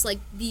them just like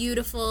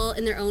beautiful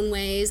in their own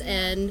ways,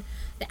 and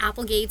the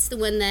Applegate's the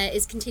one that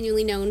is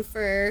continually known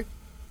for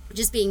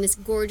just being this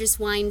gorgeous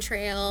wine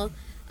trail.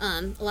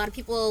 A lot of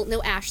people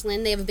know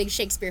Ashland. They have a big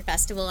Shakespeare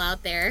festival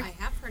out there. I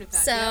have heard of that.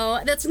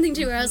 So that's something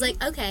too where I was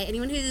like, okay,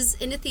 anyone who's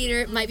into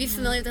theater might be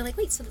familiar. They're like,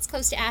 wait, so that's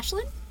close to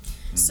Ashland?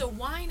 So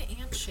wine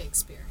and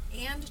Shakespeare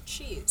and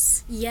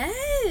cheese. Yes.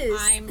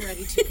 I'm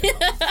ready to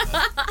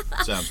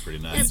go. Sounds pretty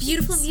nice. A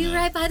beautiful view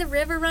right by the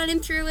river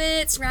running through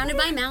it, surrounded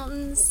by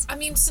mountains. I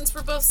mean, since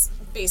we're both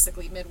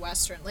basically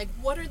Midwestern, like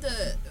what are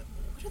the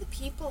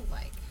people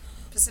like?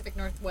 Pacific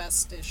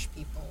Northwest-ish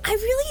people. I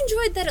really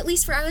enjoyed that, at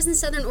least where I was in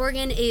Southern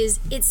Oregon,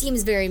 it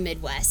seems very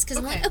Midwest. Because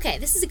I'm like, okay,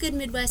 this is a good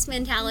Midwest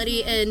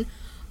mentality, and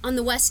on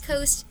the West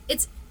Coast,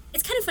 it's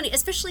kind of funny,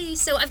 especially,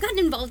 so I've gotten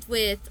involved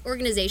with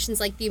organizations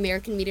like the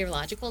American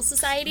Meteorological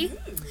Society.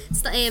 Ooh.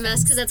 It's the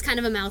AMS, because that's kind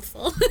of a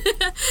mouthful.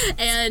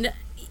 And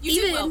you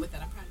do well with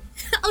that, I'm proud of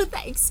you. Oh,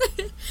 thanks.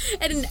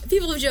 And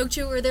people have joked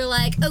too where they're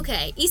like,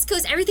 okay, East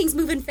Coast, everything's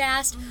moving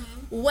fast.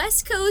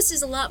 West Coast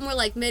is a lot more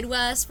like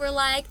Midwest. We're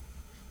like,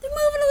 they're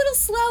moving a little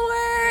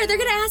slower. They're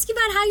going to ask you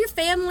about how your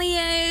family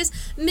is.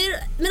 Middle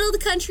of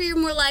the country, you're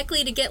more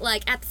likely to get,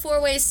 like, at the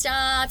four-way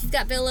stop. You've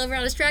got Bill over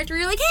on his tractor.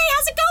 You're like, hey,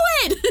 how's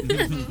it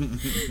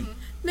going?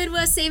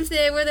 Midwest, same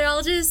thing, where they're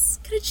all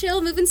just kind of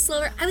chill, moving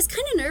slower. I was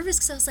kind of nervous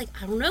because I was like,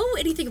 I don't know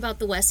anything about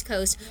the West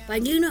Coast, but I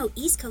do know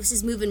East Coast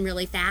is moving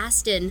really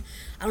fast, and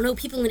I don't know,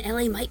 people in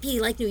LA might be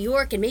like New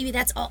York, and maybe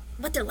that's all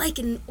what they're like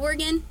in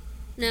Oregon.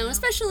 No,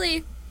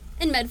 especially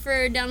in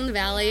Medford, down in the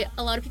valley,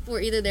 a lot of people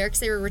were either there because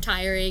they were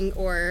retiring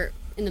or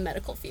in the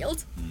medical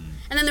field.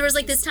 And then there was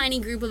like this tiny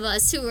group of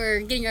us who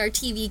were getting our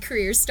TV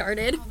careers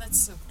started. Oh, that's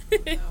so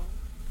cool.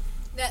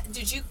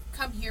 Did you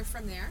come here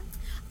from there?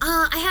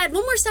 I had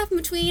one more stop in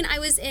between. I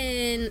was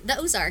in the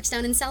Ozarks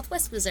down in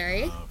southwest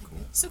Missouri. Oh, cool.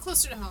 So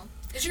closer to home.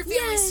 Is your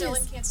family still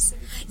in Kansas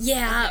City?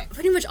 Yeah, okay.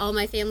 Pretty much all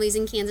my family's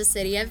in Kansas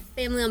City. I have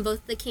family on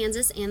both the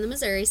Kansas and the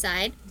Missouri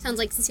side. Sounds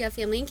like since you have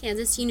family in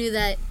Kansas, you knew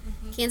that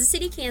Kansas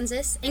City,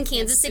 Kansas, and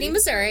Kansas City,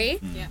 Missouri.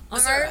 Yeah,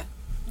 Missouri.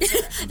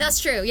 That's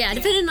true, yeah,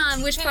 depending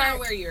on which part.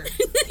 Where you're.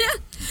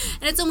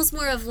 And it's almost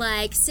more of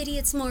like city,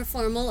 it's more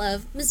formal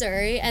of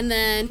Missouri, and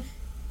then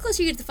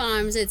closer you get to the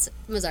farms, it's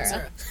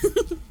Missouri.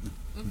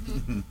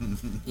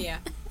 Yeah.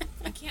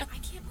 I can't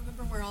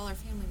remember where all our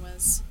family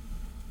was.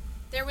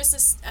 There was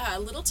this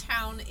little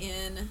town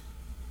in,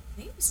 I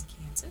think it was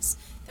Kansas,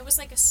 that was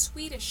like a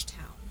Swedish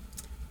town.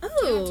 Oh.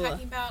 Do you know what I'm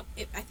talking about?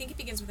 I think it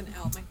begins with an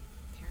L. My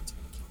parents are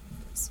going to kill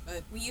me for this.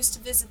 But we used to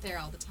visit there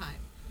all the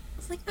time.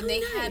 It's like,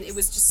 And it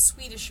was just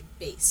Swedish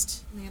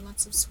based. And they had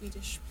lots of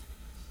Swedish,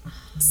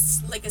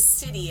 like a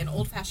city, an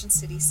old fashioned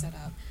city set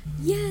up.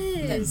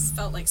 Yes. That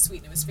felt like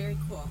Sweden. It was very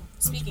cool.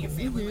 Speaking of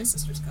family, my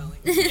sister's calling.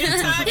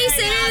 Hey,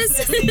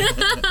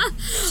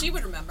 sis! She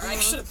would remember. I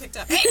should have picked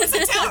up. Hey, what's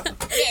in town?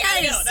 Yeah,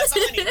 I know. That's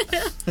all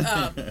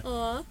I need.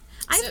 Aw.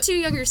 I have two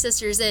younger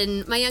sisters,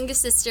 and my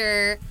youngest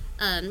sister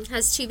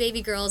has two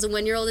baby girls, a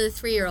 1-year-old and a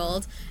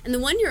 3-year-old. And the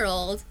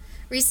 1-year-old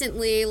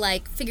recently,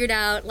 like, figured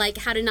out, like,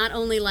 how to not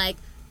only, like,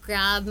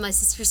 grab my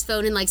sister's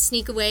phone and, like,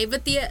 sneak away,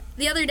 but the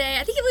other day,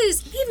 I think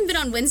it even been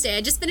on Wednesday,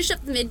 I just finished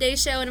up the midday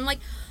show, and I'm like,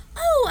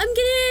 oh, I'm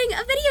getting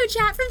a video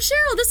chat from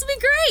Cheryl. This will be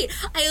great.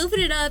 I open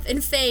it up,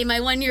 and Faye, my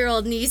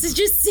 1-year-old niece, is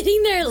just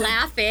sitting there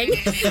laughing.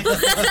 And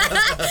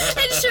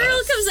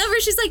Cheryl comes over.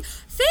 She's like,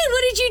 Faye,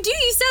 what did you do?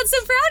 You sound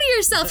so proud of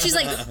yourself. She's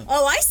like,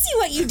 oh, I see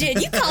what you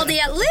did. You called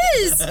Aunt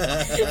Liz.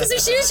 So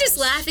she was just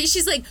laughing.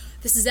 She's like,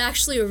 this is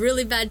actually a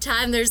really bad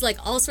time. There's like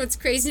all sorts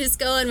of craziness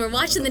going. We're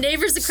watching the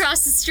neighbors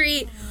across the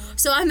street.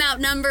 So I'm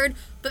outnumbered.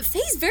 But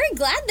Faye's very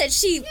glad that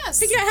she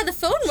figured out how the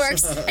phone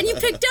works, and you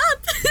picked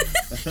up.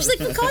 She's like,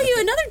 we'll call you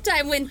another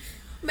time when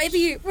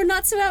maybe we're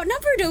not so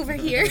outnumbered over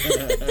here.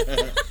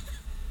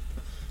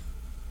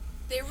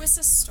 There was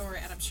a story,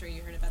 and I'm sure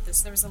you heard about this.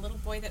 There was a little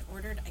boy that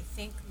ordered, I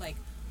think, like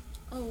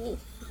Oh.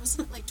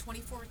 Wasn't it like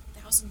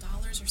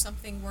 $24,000 or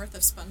something worth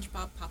of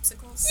SpongeBob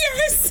popsicles?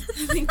 Yes!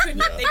 They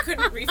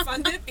couldn't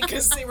refund it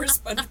because they were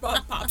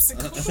SpongeBob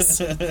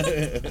popsicles.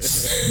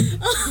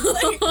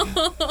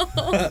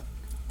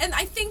 And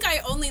I think I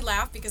only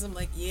laugh because I'm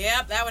like,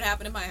 yep, that would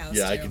happen in my house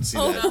Yeah, too. I can see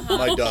that.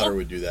 My daughter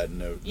would do that,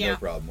 no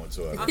problem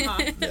whatsoever.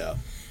 Yeah.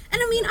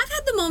 And I mean, I've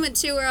had the moment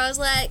too where I was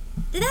like,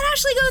 did that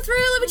actually go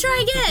through? Let me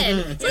try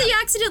again. So you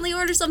accidentally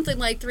order something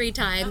like 3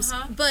 times.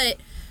 But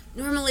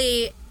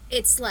normally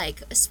it's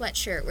like a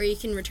sweatshirt where you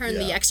can return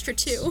the extra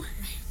 2.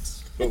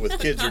 But with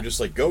kids, they're just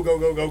like, go, go,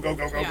 go, go, go,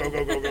 go, go, go,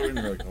 go, go, go, and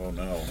you're like, oh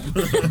no.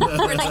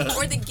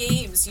 or the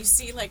games you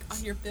see like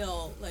on your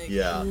bill, like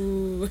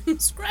Ooh.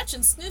 scratch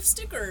and sniff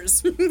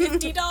stickers,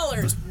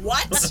 $50.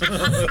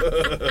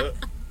 What?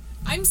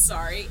 I'm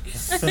sorry.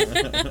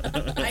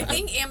 I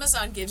think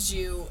Amazon gives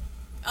you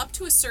up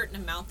to a certain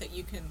amount that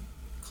you can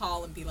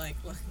call and be like,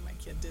 look, my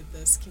kid did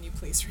this. Can you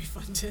please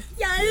refund it?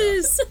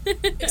 Yes.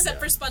 Except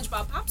for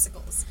SpongeBob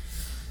popsicles.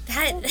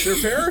 They're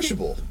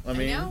perishable. I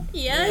mean, I know.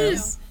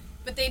 Yes.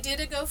 But they did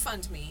a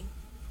GoFundMe,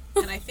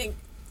 and I think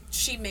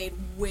she made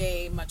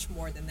way much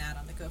more than that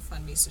on the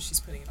GoFundMe, so she's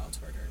putting it all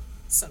toward her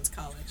son's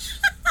college.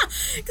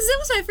 Because that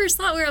was my first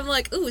thought where I'm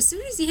like, ooh, as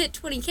soon as you hit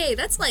 20K,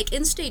 that's like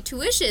in-state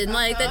tuition,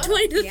 like that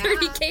 20 to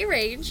 30K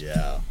range.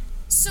 Yeah.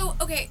 So,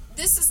 okay,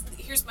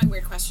 here's my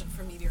weird question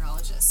for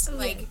meteorologists. Okay.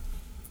 Like,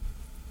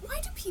 why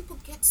do people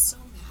get so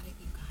mad at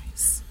you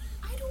guys?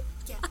 I don't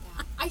get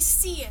that. I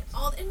see it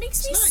all. It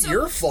makes me so... It's not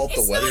your fault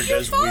the It's weather not your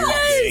does fault. weird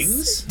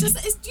things. Do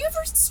you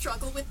ever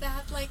struggle with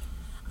that? Like,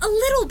 A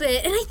little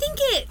bit, and I think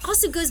it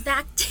also goes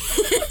back to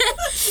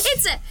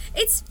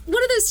it's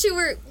one of those two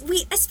where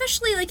we,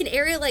 especially like an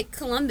area like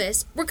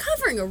Columbus, we're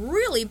covering a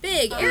really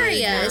big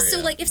area. So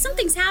like if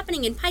something's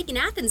happening in Pike and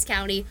Athens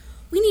County,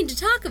 we need to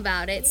talk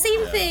about it.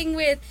 Same thing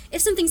with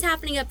if something's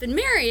happening up in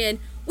Marion,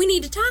 we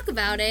need to talk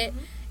about it.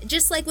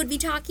 Just like would be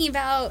talking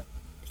about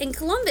in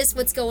Columbus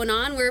what's going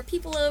on, where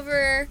people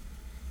over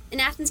in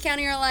Athens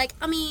County are like,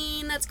 I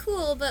mean, that's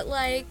cool, but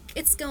like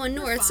it's going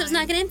north, so it's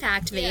not going to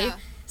impact me. Yeah.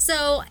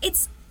 So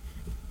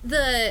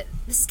this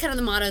is kind of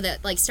the motto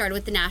that like started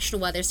with the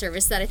National Weather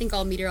Service that I think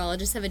all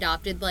meteorologists have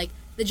adopted. Like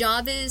the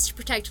job is to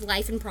protect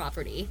life and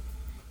property,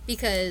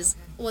 because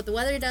what the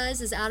weather does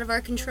is out of our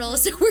control.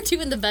 So we're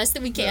doing the best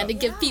that we can to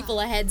give people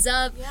a heads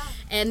up. Yeah.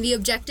 And the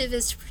objective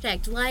is to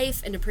protect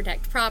life and to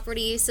protect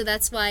property. So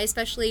that's why,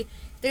 especially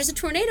there's a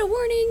tornado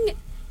warning,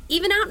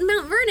 even out in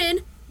Mount Vernon.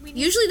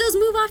 Usually those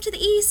move off to the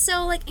east.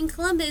 So like in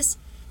Columbus,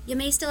 you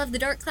may still have the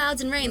dark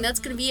clouds and rain. That's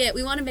going to be it.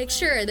 We want to make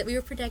sure that we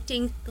are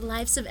protecting the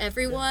lives of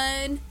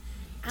everyone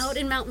out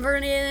in Mount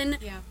Vernon,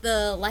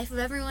 the life of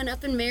everyone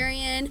up in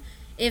Marion.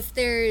 If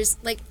there's,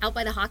 like, out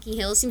by the Hocking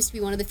Hills seems to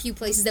be one of the few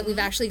places that we've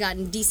actually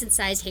gotten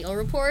decent-sized hail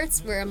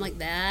reports where I'm like,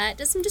 that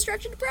does some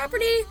destruction to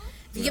property.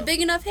 If you get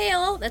big enough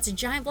hail, that's a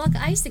giant block of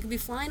ice that could be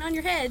flying on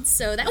your head,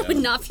 so that would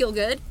not feel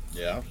good.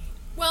 Yeah.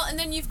 Well, and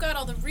then you've got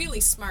all the really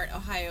smart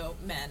Ohio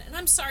men, and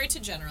I'm sorry to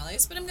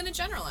generalize, but I'm going to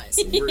generalize.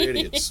 We're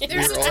idiots.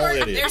 There's We're all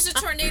idiots. There's a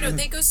tornado.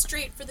 They go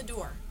straight for the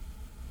door.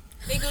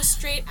 They go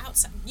straight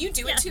outside. You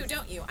do it too,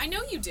 don't you? I know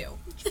you do.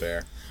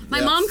 Fair.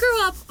 My mom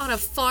grew up on a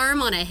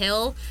farm on a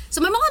hill, so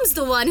my mom's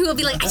the one who will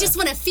be like, I just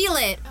want to feel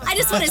it. I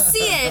just want to see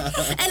it.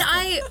 And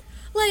I,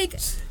 like,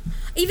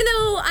 even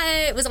though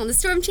I was on the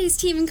storm chase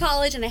team in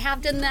college and I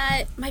have done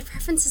that, my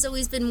preference has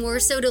always been more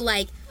so to,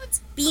 like,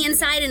 be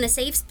inside in a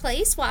safe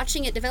place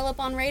watching it develop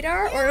on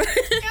radar. Or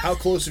How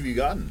close have you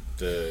gotten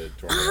to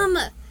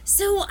tornado?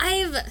 So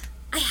I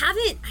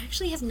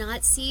actually have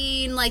not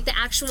seen like the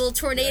actual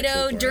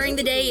tornado during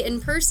the day in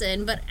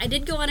person, but I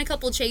did go on a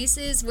couple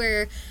chases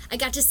where I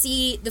got to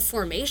see the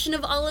formation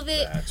of all of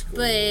it. That's cool.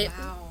 But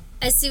Wow.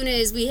 as soon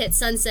as we hit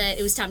sunset,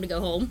 it was time to go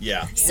home.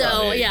 Yeah. So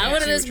Well, yeah, one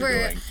of see those what you're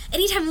where doing.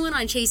 anytime we went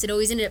on chase, it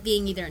always ended up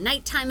being either a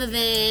nighttime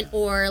event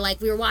or like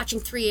we were watching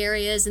 3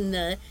 areas, and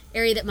the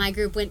area that my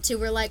group went to,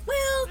 we're like,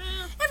 well,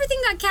 everything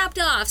got capped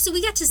off, so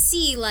we got to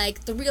see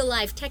like the real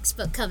life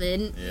textbook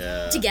coming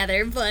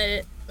together.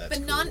 But That's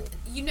But cool.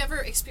 you never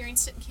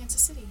experienced it in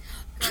Kansas City. growing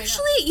up.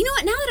 actually, you know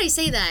what? Now that I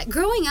say that,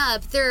 growing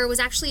up, there was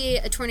actually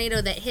a tornado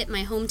that hit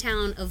my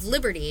hometown of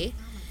Liberty.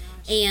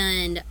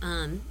 And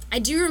I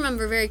do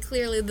remember very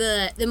clearly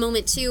the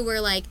moment too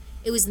where like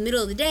it was the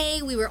middle of the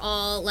day, we were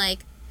all like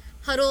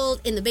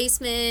huddled in the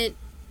basement.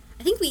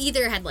 I think we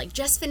either had like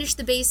just finished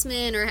the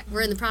basement or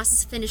we're in the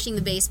process of finishing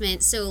the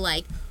basement, so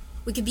like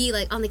we could be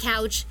like on the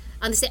couch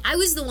on the I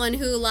was the one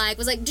who like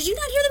was like, did you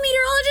not hear the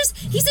meteorologist?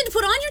 He said to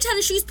put on your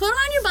tennis shoes, put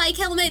on your bike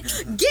helmet,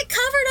 get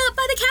covered up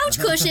by the couch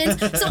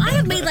cushions. So I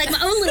have made like my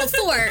own little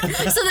fort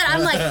so that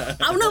I'm like,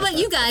 I don't know about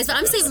you guys, but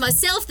I'm saving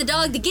myself, the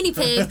dog, the guinea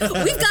pig.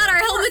 We've got our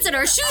helmets and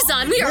our shoes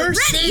on. We are We're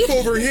ready. safe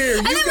over here.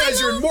 You then my guys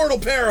are in mom- mortal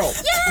peril.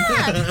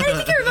 Yeah, and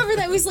I think I remember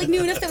that was like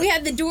new enough that we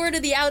had the door to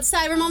the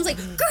outside where mom's like,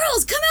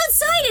 girls, come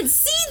outside and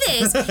see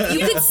this.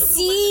 You could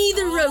see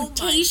the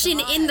rotation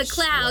in the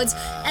clouds.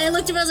 And I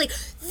looked up and I was like,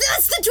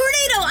 that's the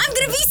tornado. I'm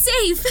going to be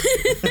safe.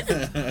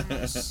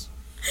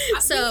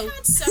 So- We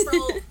had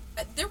several.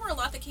 There were a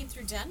lot that came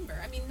through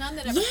Denver. I mean, none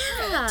that ever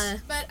Yeah.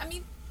 hit. But I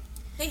mean,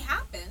 they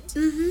happened.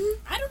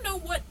 Mm-hmm. I don't know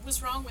what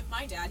was wrong with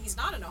my dad. He's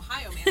not an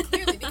Ohio man,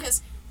 clearly,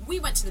 because we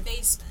went to the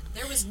basement.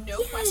 There was no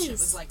question. It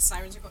was like,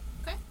 sirens are going,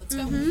 okay, let's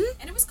go.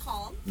 And it was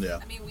calm. Yeah.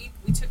 I mean, we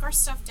took our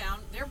stuff down.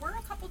 There were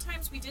a couple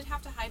times we did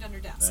have to hide under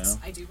desks.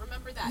 Yeah. I do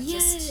remember that.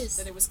 Yes. Just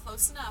that it was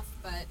close enough,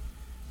 but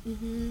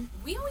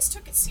we always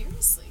took it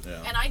seriously.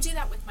 Yeah. And I do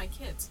that with my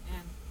kids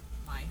and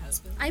my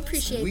husband. I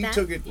appreciate We that.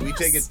 took it. We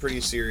take Yes. it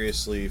pretty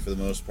seriously for the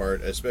most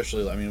part.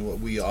 Especially, I mean,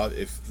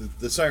 if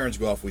the sirens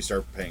go off, we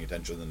start paying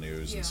attention to the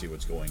news Yeah. and see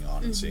what's going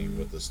on and seeing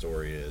what the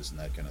story is and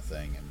that kind of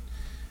thing. And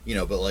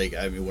but like,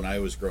 I mean, when I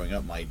was growing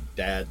up, my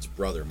dad's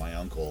brother, my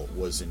uncle,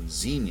 was in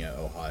Xenia,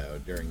 Ohio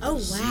during the Oh,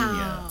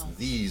 wow.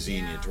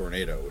 Xenia Yeah.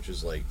 tornado, which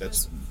is like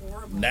that's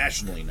horrible.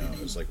 nationally known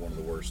as like one of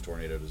the worst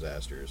tornado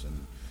disasters.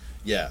 And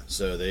yeah,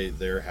 so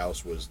their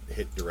house was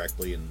hit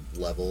directly and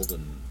leveled,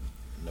 and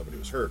nobody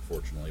was hurt,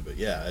 fortunately. But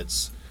yeah,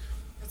 it's.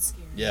 That's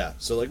scary. Yeah,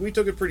 so like we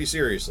took it pretty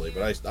seriously,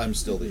 but I'm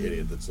still the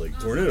idiot that's like,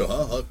 tornado,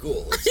 huh? Huh,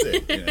 cool, let's see.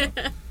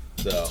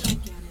 So I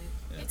get it.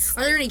 It's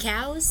Are there any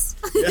cows?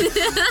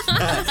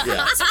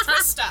 yeah.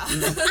 Krista.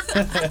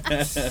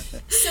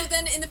 So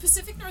then in the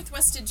Pacific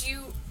Northwest, do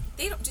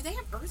they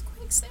have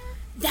earthquakes there?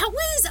 That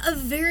was a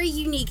very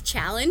unique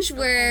challenge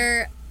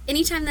where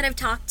anytime that I've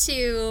talked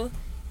to,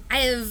 I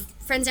have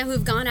friends now who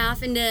have gone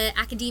off into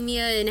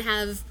academia and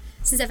have,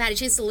 since I've had a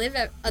chance to live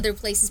at other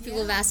places, people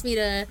have asked me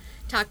to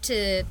talk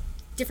to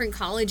different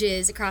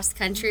colleges across the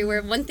country,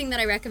 where one thing that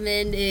I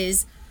recommend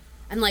is,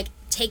 I'm like,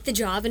 take the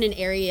job in an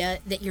area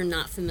that you're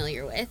not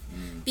familiar with.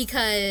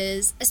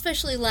 Because,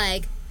 especially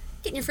like,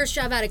 getting your first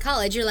job out of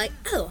college, you're like,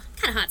 oh,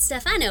 kind of hot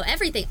stuff. I know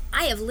everything.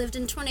 I have lived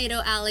in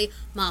Tornado Alley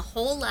my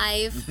whole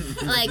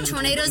life. Like,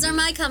 tornadoes are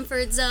my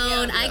comfort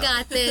zone. Yeah. I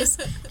got this.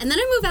 And then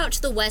I move out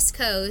to the West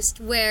Coast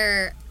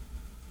where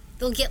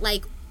they'll get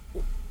like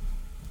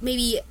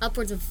maybe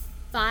upwards of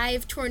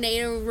 5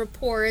 tornado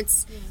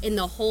reports in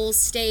the whole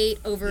state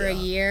over a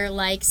Yeah. year.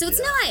 Like, so it's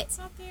Yeah. not. It's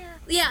not there.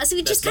 Yeah, so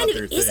it just That's kind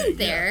not of their isn't thing,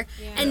 there.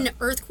 yeah. And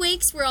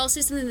earthquakes were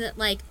also something that,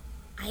 like,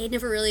 I had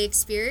never really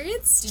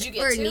experienced Did you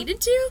get or to? needed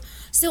to.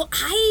 So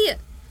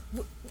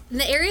in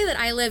the area that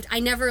I lived, I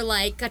never,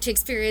 like, got to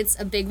experience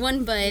a big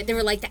one, but there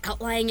were, like, the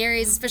outlying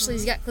areas, especially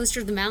as you got closer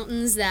to the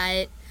mountains,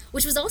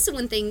 which was also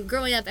one thing,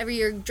 growing up every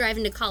year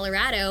driving to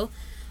Colorado,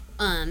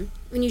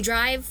 when you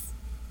drive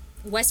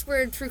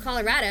westward through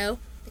Colorado,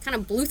 they kind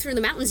of blew through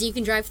the mountains and you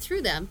can drive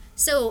through them.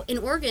 So in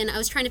Oregon, I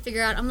was trying to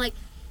figure out, I'm like,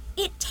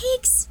 it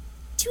takes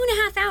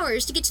 2.5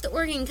 hours to get to the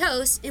Oregon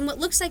coast in what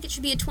looks like it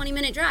should be a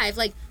 20-minute drive.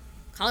 Like,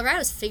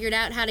 Colorado's figured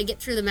out how to get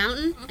through the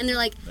mountain, and they're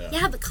like,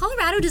 yeah, but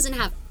Colorado doesn't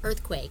have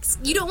earthquakes.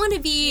 You don't want to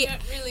be You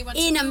don't really want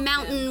to in a move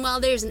mountain them. while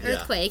there's an Yeah.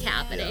 earthquake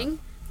happening.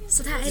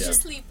 So that I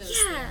Just leave those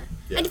there.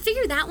 I had to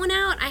figure that one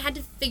out. I had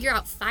to figure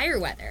out fire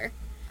weather,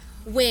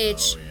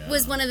 which Oh, yeah.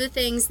 was one of the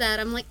things that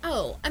I'm like,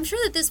 oh, I'm sure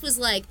that this was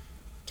like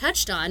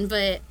touched on,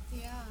 but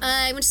Yeah.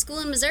 I went to school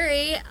in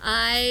Missouri.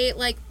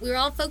 We were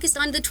all focused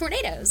on the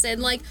tornadoes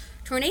and like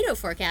tornado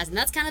forecast, and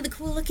that's kind of the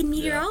cool looking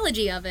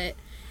meteorology of it.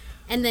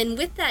 And then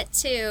with that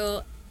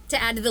too,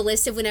 to add to the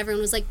list of when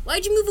everyone was like,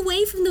 why'd you move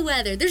away from the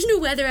weather? There's no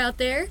weather out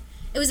there.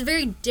 It was a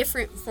very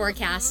different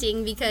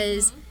forecasting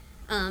because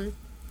in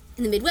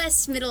the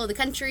Midwest, middle of the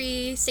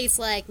country, states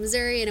like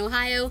Missouri and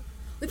Ohio,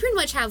 we pretty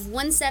much have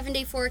one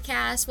 7-day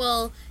forecast.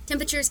 Well,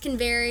 temperatures can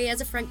vary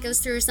as a front goes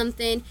through or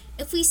something.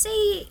 If we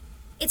say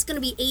it's going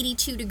to be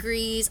 82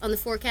 degrees on the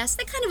forecast,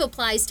 that kind of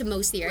applies to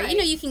most of the area. You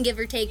know, you can give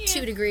or take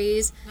 2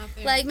 degrees. Not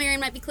there. Like, Marion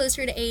might be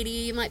closer to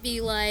 80, it might be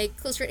like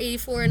closer to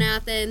 84 in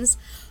Athens.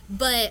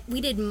 But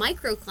we did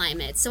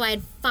microclimates. So I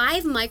had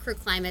 5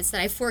 microclimates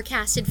that I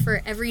forecasted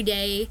for every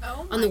day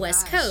Oh on the my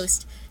West gosh.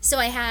 Coast. So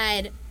I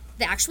had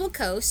the actual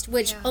coast,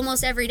 which Yeah.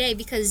 almost every day,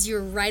 because you're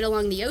right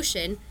along the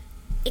ocean,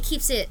 it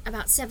keeps it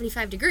about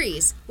 75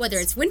 degrees. Whether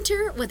it's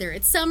winter, whether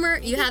it's summer,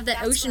 you have that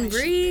that's what ocean I should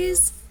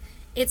breeze.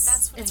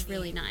 That's It's what I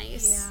really need.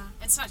 nice. Yeah.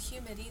 It's not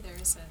humid either,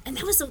 is it? And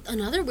that was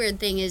another weird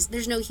thing is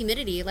there's no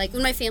humidity. Like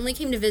when my family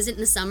came to visit in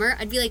the summer,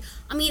 I'd be like,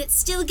 I mean, it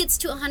still gets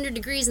to 100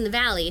 degrees in the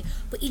valley,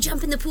 but you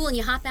jump in the pool and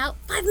you hop out,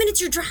 5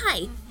 minutes you're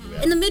dry.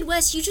 In the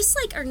Midwest, you just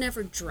like are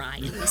never dry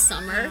in the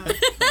summer.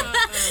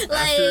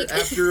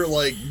 After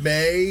like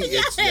May,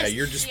 it's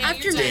you're just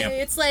After you're May, damp.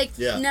 it's like,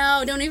 Yeah.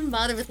 no, don't even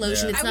bother with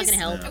lotion. Yeah. It's not going to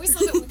help. I always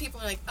love it when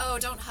people are like, "Oh,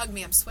 don't hug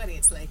me, I'm sweaty."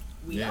 It's like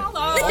we all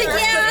are.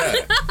 Yeah.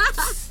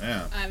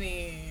 Yeah. I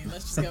mean,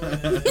 let's just go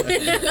with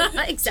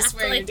it. Exactly. Just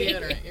wear your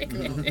deodorant. You're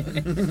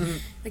cool.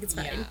 Like it's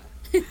fine.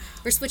 Yeah.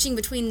 We're switching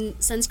between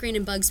sunscreen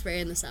and bug spray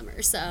in the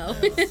summer, so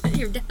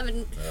you're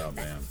having Oh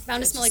man.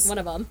 bound to smell like one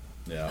of them.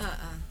 Yeah.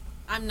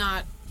 I'm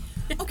not.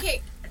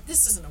 Okay,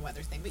 this isn't a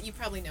weather thing, but you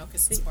probably know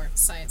because it's more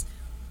science.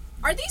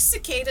 Are these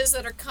cicadas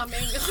that are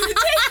coming?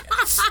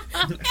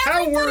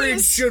 How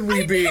worried should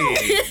we be?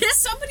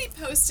 Somebody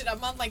posted.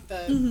 I'm on like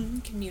the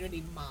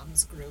community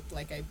moms group.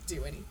 Like I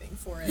do anything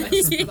for it. I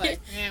just be like,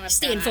 what's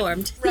Stay going on?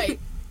 informed. Right.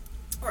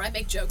 Or I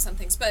make jokes on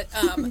things, but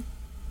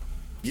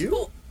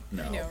You?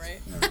 No. I know, right?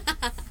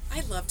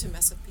 I love to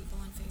mess with people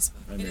on Facebook.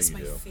 I know It is you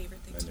my do. favorite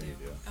thing I to know do. you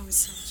do. Oh, it's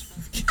so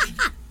much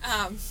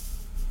fun.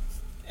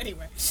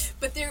 Anyway,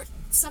 but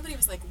somebody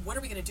was like, what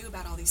are we going to do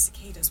about all these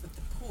cicadas with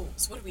the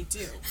pools? What do we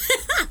do?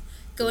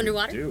 Go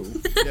underwater?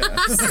 Yeah.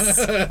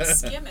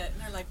 Skim it.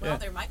 And they're like, well,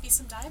 there might be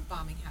some dive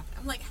bombing happening.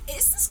 I'm like,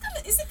 is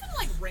it gonna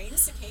like rain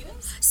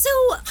cicadas? So,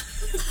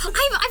 I've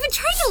been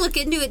trying to look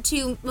into it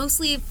too,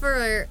 mostly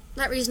for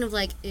that reason of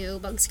like, ew,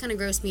 bugs kind of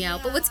gross me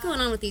out. But what's going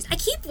on with these? I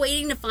keep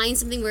waiting to find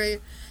something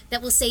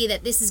that will say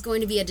that this is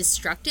going to be a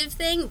destructive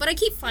thing, but I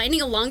keep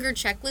finding a longer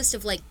checklist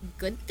of like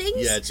good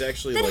things. Yeah, it's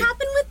actually that like,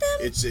 happen with them.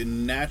 It's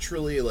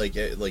naturally like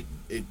it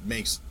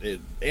makes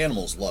it.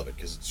 Animals love it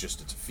because it's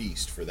a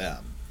feast for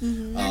them.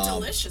 Mm-hmm. They're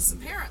delicious,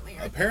 apparently.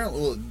 Apparently,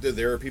 well,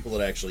 there are people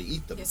that actually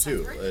eat them Yes,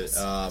 too. I've heard this.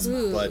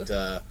 But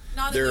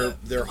Not they're in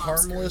the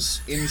harmless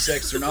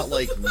insects. They're not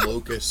like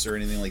locusts or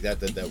anything like that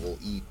will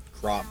eat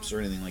crops or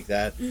anything like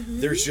that.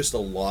 Mm-hmm. There's just a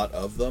lot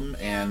of them,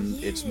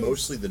 and it's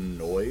mostly the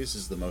noise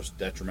is the most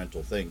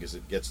detrimental thing because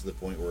it gets to the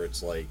point where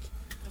it's like,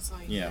 That's all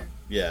you hear.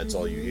 yeah, it's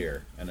all you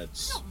hear, and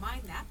it's. I don't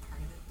mind that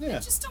part of it. Yeah. I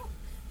just don't.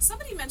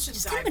 Somebody mentioned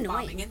It's dive kind of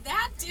annoying. bombing, and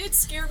that did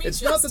scare me.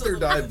 It's just not that a they're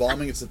little dive bit.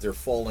 bombing; it's that they're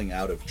falling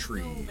out of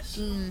trees.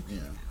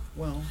 Yeah.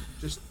 Well,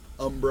 just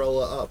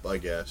umbrella up, I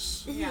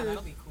guess. Yeah,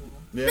 that'll be cool.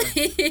 Yeah.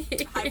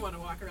 I want to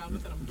walk around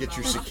with an umbrella. Get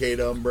your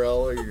cicada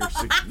umbrella. Or your yeah.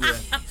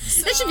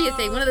 That should be a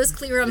thing. One of those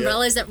clear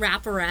umbrellas that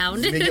wrap around.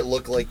 Make it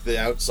look like the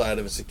outside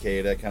of a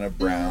cicada, kind of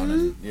brown,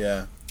 and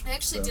yeah. I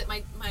actually did.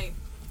 My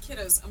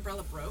kiddo's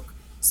umbrella broke,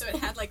 so it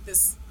had like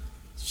this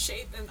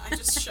shape, and I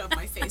just shoved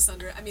my face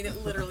under it. I mean,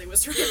 it literally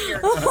was right here.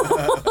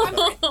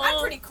 I'm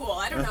pretty cool.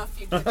 I don't know if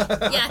you do.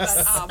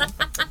 Yes. But,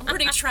 I'm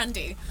pretty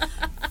trendy.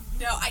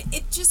 No,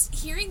 it just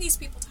hearing these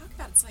people talk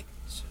about it's like,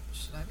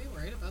 should I be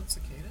worried about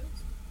cicadas?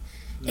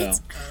 No. I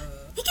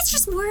think it's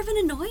just more of an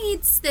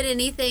annoyance than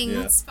anything.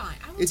 Yeah. It's fine.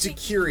 I will It's a take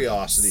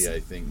curiosity, I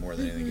think, more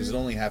than anything, because it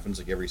only happens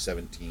like every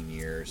 17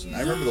 years. And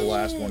I remember the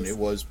last one; it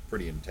was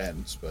pretty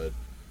intense, but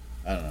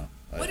I don't know.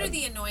 What are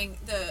the annoying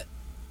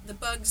the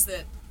bugs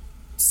that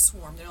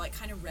swarm? They're like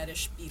kind of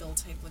reddish beetle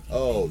type looking.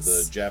 Oh,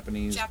 things. the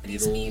Japanese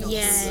beetles.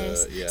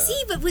 Yes. Yeah.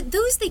 See, but with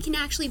those, they can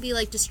actually be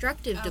like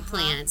destructive to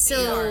plants. They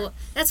So are.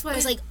 that's why I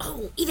was like,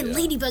 oh, even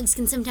ladybugs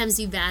can sometimes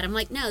be bad. I'm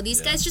like, no, these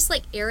guys just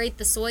like aerate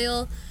the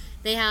soil.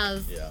 They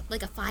have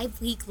like a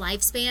 5-week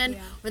lifespan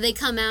where they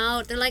come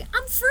out, they're like,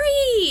 I'm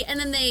free! And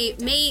then they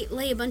may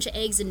lay a bunch of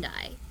eggs and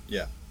die.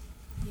 Yeah.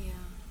 Yeah.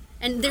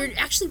 And they're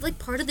actually like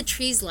part of the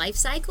tree's life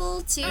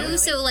cycle too. Oh, really?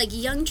 So like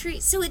young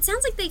trees. So it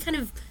sounds like they kind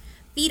of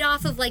feed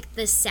off of like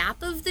the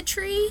sap of the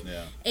tree.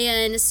 Yeah.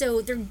 And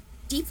so they're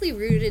deeply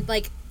rooted.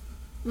 Like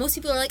most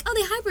people are like, oh,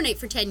 they hibernate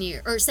for 10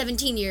 years or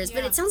 17 years.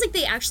 But Yeah. it sounds like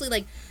they actually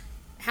like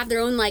have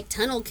their own like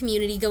tunnel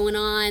community going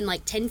on,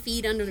 like 10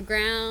 feet under the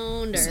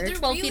ground or So they're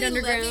 12 feet really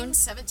underground. living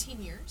 17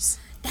 years?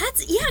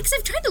 That's, yeah, because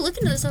I've tried to look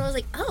into this and I was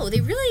like, oh,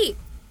 they really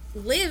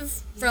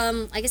live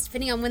from, I guess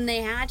depending on when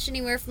they hatch,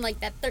 anywhere from like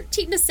that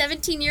 13 to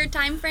 17 year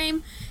time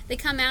frame. They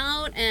come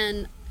out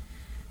and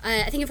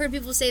I think I've heard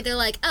people say they're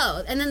like,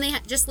 oh, and then they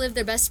just live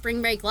their best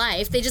spring break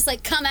life. They just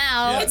like come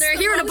out, Yeah. they're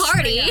It's here the at a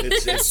party.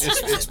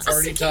 It's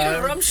party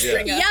time.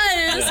 rumstring. Yeah.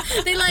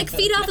 Yes, they like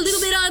feed off a little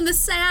bit on the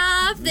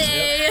sap.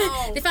 They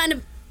Wow. they find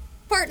a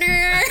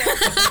partner,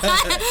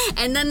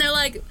 and then they're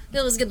like,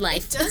 it was a good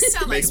life. It does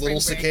sound like Make little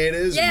spring break.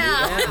 cicadas.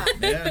 Yeah. And move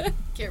on. Yeah.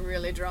 Get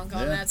really drunk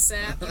on Yeah. that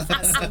sap. You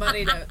find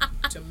somebody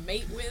to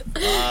mate with.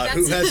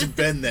 Who hasn't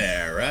been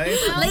there, right?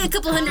 Lay a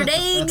couple hundred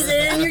eggs,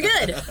 and you're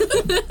good.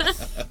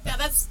 Yeah,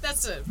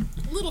 that's a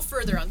little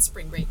further on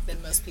spring break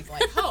than most people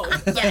I hope.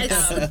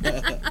 Yes.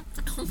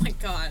 Oh my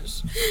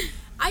gosh.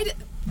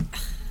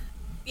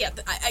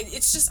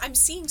 It's just I'm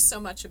seeing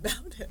so much about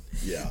it.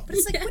 Yeah. But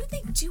it's like, what do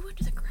they do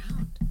under the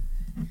ground?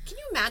 Can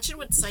you imagine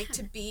what it's like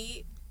to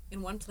be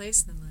in one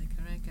place and then like,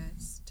 all right,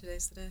 guys,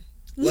 today's the day.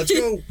 Let's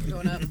go.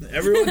 Going up.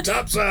 Everyone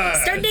topside.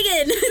 Start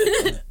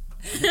digging.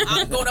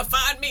 I'm gonna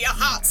find me a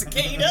hot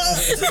cicada.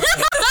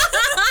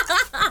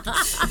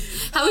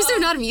 How is there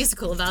not a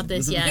musical about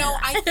this yet? No,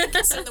 I think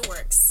it's in the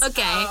works.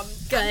 Okay,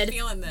 good. I'm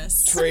feeling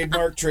this.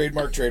 Trademark.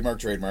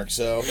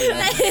 So, you know,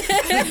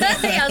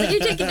 Yeah, like you're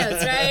taking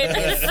notes, right?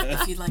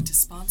 If you'd like to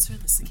sponsor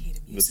the cicada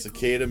musical. the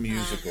cicada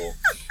musical.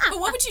 But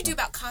what would you do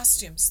about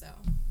costumes,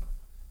 though?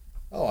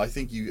 Oh, I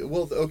think you.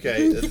 Well,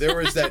 okay. There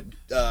was that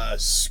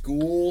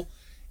school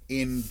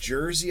in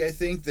Jersey, I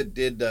think, that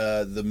did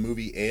the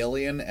movie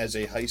Alien as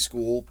a high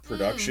school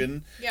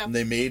production. Yeah. And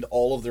they made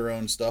all of their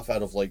own stuff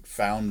out of like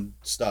found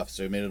stuff.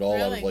 So they made it all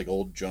out of Really? like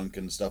old junk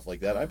and stuff like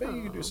that. I bet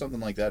you could do something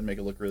like that and make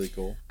it look really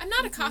cool. I'm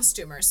not a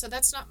costumer, so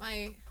that's not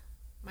my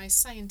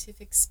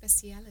scientific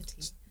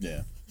speciality.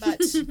 Yeah. But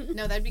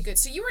no, that'd be good.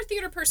 So you were a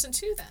theater person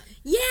too, then?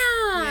 Yeah.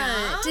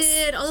 Yes?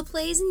 Did all the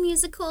plays and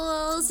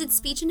musicals, did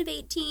speech and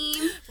debate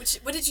team.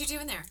 What did you do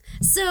in there?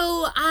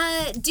 So,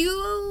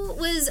 duo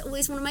was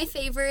always one of my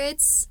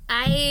favorites.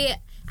 I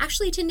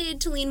actually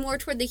tended to lean more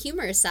toward the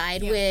humor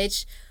side,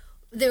 which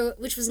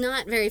was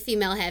not very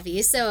female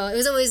heavy. So it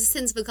was always a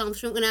sense of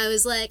accomplishment when I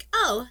was like,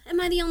 oh, am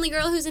I the only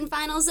girl who's in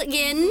finals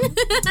again?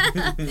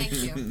 Thank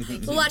you. Thank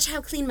you. We'll watch how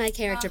clean my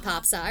character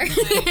pops are.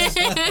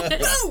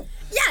 Woo!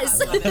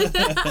 Yes. I love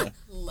it.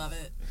 Love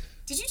it.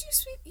 Did you do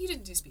speech? You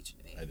didn't do speech and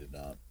debate. I did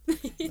not.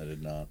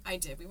 did not. I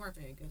did. We weren't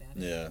very good at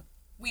it. Yeah.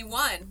 We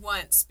won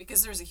once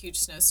because there was a huge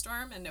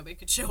snowstorm and nobody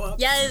could show up.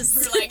 Yes.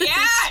 We were like,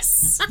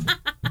 yes!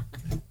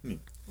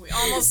 We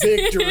almost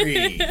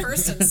Victory!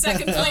 first and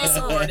second place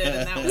awarded,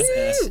 and that was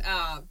it.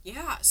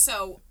 Yeah,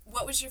 so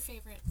what was your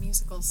favorite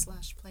musical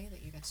 / play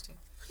that you guys did?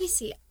 Let me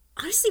see.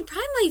 Honestly,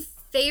 probably my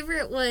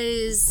favorite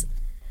was,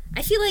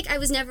 I feel like I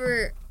was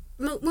never,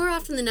 more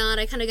often than not,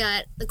 I kind of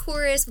got the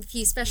chorus with a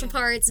few special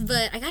parts,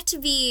 but I got to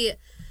be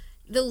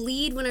the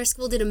lead when our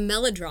school did a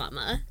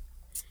melodrama.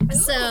 Ooh,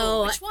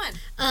 So, which one?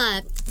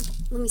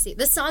 let me see.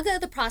 The Saga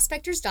of the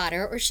Prospector's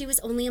Daughter, or She Was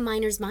Only a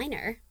Miner's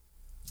Miner.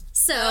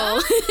 So,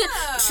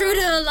 true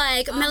to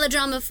like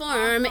melodrama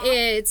form,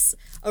 it's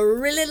a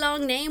really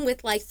long name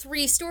with like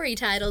 3 story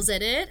titles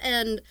in it,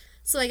 and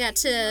so I got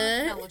to.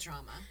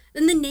 Melodrama.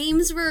 And the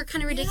names were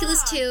kind of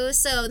ridiculous Yeah. too.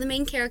 So the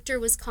main character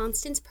was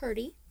Constance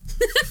Purdy.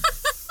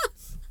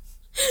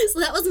 So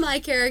that was my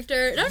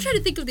character. And I'm trying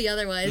to think of the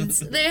other ones.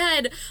 They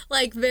had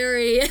like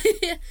very.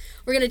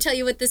 We're gonna tell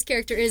you what this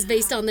character is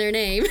based on their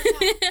name.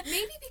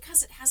 Maybe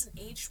because it hasn't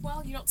aged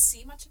well, you don't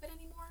see much of it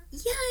anymore.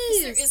 'Cause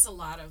Yes. there is a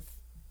lot of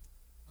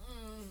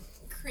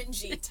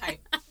cringy type.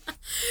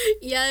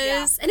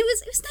 Yes, and it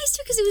was nice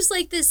too because it was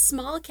like this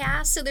small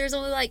cast, so there's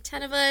only like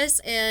 10 of us,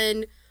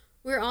 and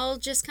we're all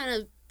just kind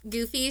of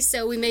goofy.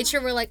 So we made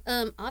sure we're like,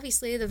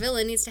 obviously the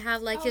villain needs to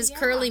have like Oh, his yeah.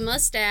 curly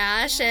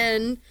mustache,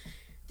 and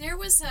There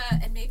was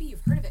and maybe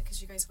you've heard of it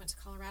because you guys went to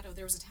Colorado.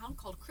 There was a town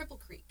called Cripple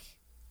Creek.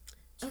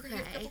 Did you ever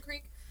hear of Okay. Cripple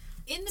Creek?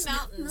 In the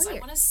mountains, I familiar.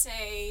 want to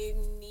say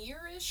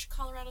nearish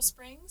Colorado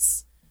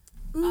Springs.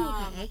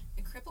 okay.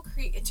 In Cripple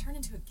Creek, it turned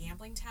into a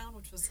gambling town,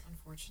 which was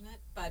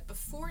unfortunate. But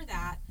before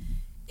that,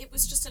 it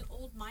was just an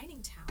old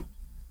mining town.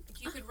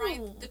 Like you could Oh.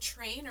 ride the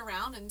train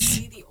around and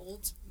see the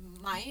old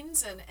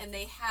mines, and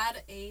they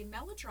had a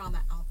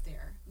melodrama out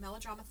there,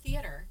 melodrama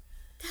theater.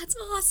 That's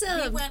We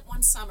awesome. went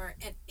one summer,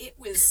 and it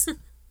was,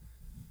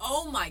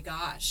 oh my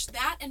gosh,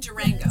 that and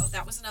Durango.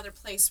 That was another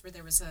place where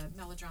there was a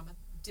melodrama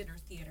dinner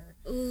theater.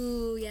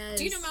 Ooh, yes.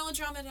 Do you know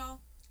melodrama at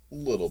all? A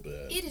little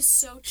bit. It is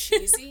so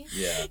cheesy.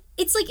 Yeah.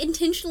 It's like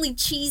intentionally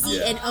cheesy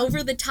Yeah. and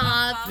over the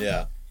top.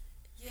 Yeah.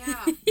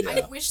 Yeah. Yeah.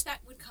 I wish that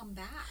would come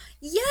back.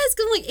 Yes,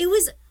 'cause, like it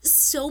was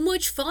so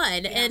much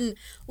fun, and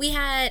we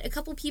had a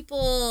couple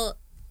people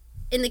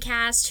in the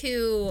cast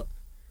who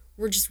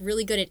were just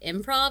really good at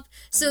improv.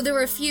 So there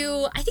were a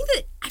few. I think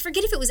that I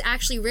forget if it was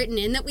actually written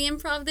in that we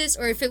improv this,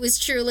 or if it was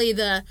truly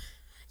the.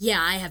 Yeah,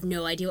 I have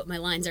no idea what my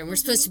lines are. And we're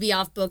supposed to be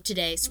off book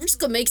today, so we're just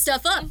gonna make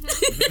stuff up.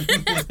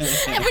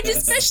 And when,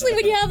 especially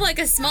when you have like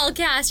a small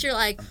cast, you're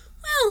like,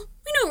 well,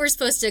 we know what we're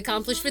supposed to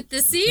accomplish with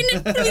this scene.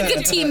 It'll be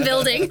good team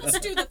building. Let's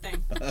do the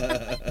thing.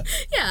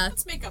 Yeah.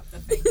 Let's make up the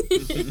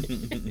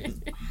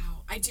thing.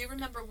 Wow. I do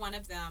remember one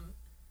of them.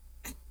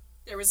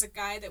 There was a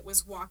guy that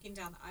was walking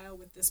down the aisle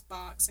with this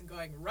box and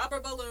going,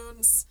 rubber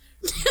balloons.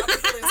 Rubber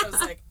balloons. I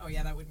was like, oh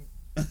yeah, that wouldn't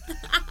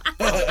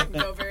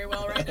go very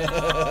well right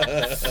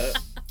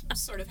now.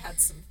 Sort of had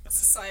some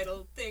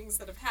societal things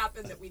that have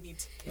happened that we need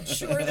to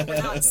ensure that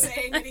we're not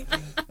saying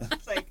anything.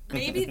 Like,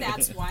 maybe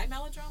that's why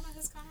melodrama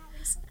has come out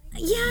recently.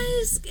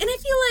 Yes, and I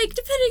feel like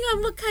depending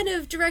on what kind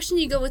of direction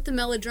you go with the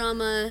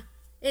melodrama,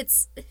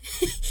 it's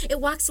it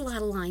walks a lot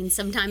of lines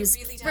sometimes.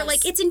 It really Where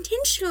like does. it's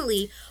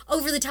intentionally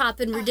over the top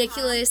and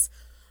ridiculous,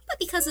 but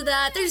because of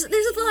that, there's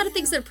a lot of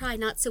things that are probably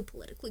not so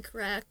politically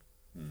correct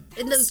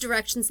in those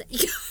directions that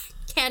you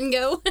can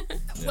go.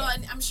 Well,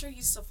 and I'm sure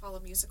you still follow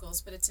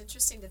musicals, but it's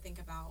interesting to think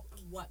about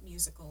what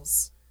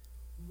musicals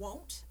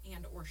won't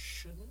and or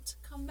shouldn't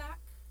come back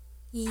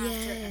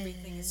after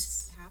everything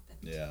has happened.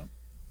 Yeah.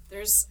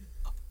 There's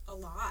a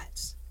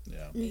lot.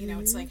 Yeah. You know,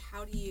 it's like,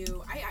 how do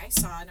you... I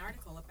saw an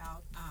article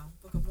about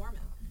Book of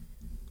Mormon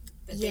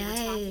that they were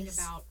talking Yes.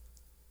 about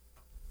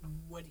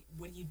what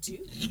do you do?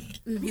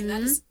 I mean,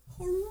 that is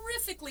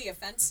horrifically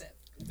offensive.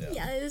 Yeah.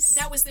 Yes.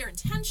 That was their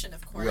intention,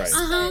 of course. Right.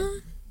 Uh-huh.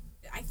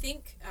 But I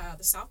think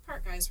the South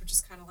Park guys were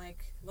just kind of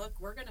like, look,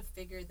 we're going to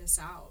figure this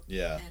out.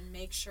 Yeah. And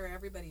make sure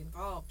everybody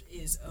involved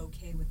is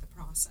okay with the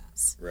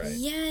process. Right.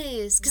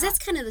 Yes, because Yeah. that's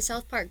kind of the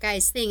South Park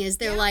guys' thing is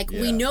they're like,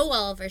 Yeah. we know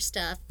all of our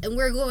stuff, and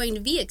we're going to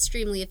be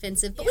extremely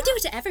offensive, but we do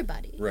it to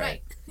everybody.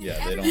 Right. Yeah. They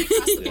Everybody don't.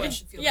 across the Yeah. board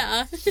should feel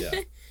Yeah.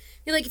 Yeah.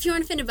 You're like, if you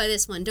aren't offended by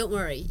this one, don't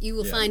worry. You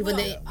will Yeah. find when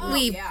will. they Oh,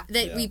 we yeah.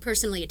 that Yeah. we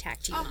personally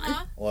attacked you on.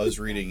 Uh-huh. Well, I was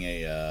reading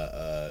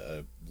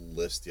a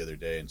list the other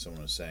day, and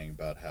someone was saying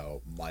about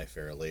how My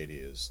Fair Lady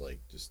is like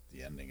just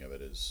the ending of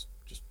it is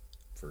just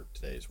for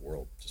today's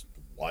world just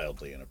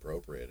wildly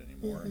inappropriate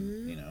anymore.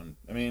 And, you know,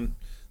 I mean,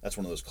 that's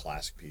one of those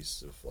classic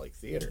pieces of like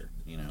theater,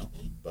 you know.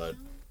 But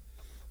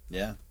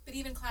yeah, But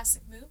even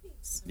classic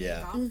movies. I mean,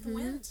 Yeah. Gone with the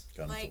Wind.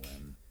 Gone with Like, the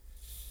Wind.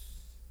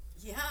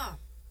 yeah.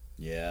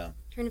 Yeah.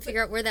 Trying to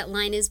figure out where that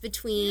line is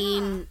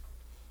between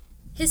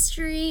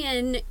history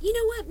and, you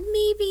know what,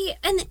 maybe,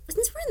 and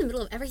since we're in the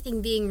middle of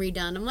everything being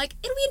redone, I'm like,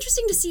 it'll be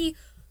interesting to see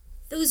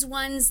those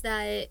ones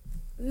that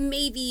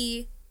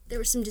maybe there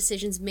were some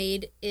decisions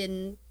made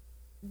in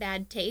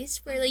bad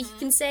taste where like you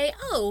can say,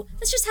 oh,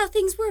 that's just how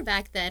things were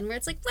back then, where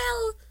it's like,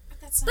 well,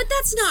 But but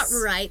that's not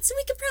right, so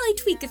we could probably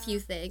tweak a few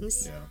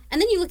things. Yeah.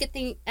 And then you look at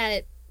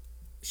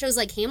shows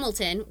like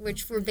Hamilton,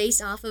 which were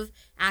based off of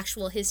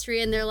actual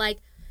history, and they're like,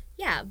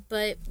 yeah,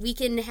 but we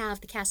can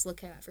have the cast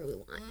look however we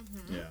want.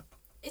 Mm-hmm. Yeah.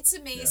 It's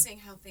amazing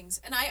how things,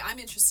 and I'm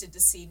interested to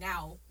see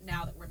now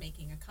that we're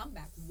making a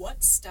comeback,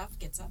 what stuff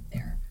gets up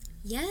there.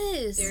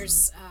 Yes.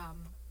 There's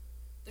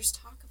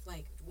talk of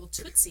like, well,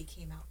 Tootsie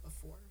came out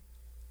before,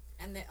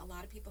 and that a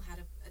lot of people had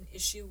an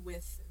issue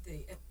with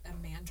a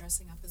man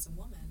dressing up as a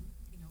woman,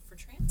 for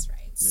trans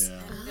rights.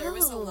 Yeah. And there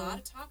was a lot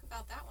of talk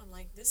about that one,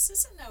 like, this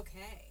isn't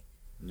okay.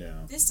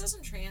 Yeah. This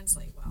doesn't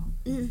translate well.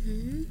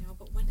 Mm-hmm.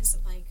 But when is it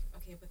like,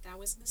 okay, but that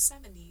was in the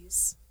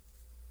 70s.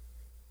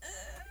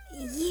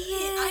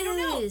 Yes. I don't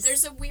know.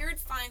 There's a weird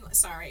fine.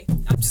 Sorry,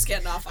 I'm just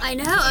getting off on I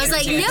know. I was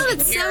like, no,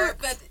 it's so.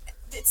 But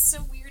it's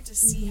so weird to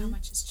see how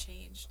much has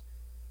changed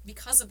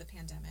because of the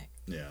pandemic.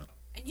 Yeah.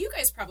 And you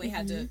guys probably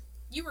had to.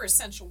 You were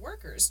essential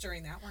workers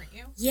during that, weren't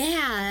you?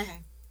 Yeah. Okay.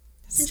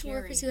 That's Essential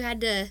scary. workers who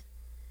had to,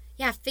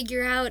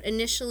 figure out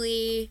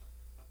initially,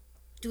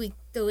 do we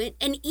go in?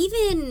 And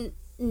even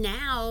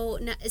now,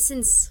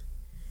 since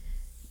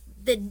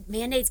the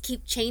mandates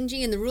keep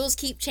changing and the rules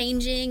keep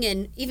changing,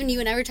 and even you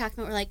and I were talking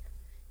about, we're like,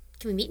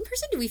 can we meet in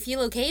person? Do we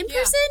feel okay in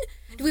person?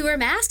 Do we wear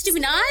masks? Do we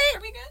not?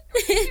 Are we good?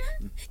 Are we here?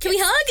 Can we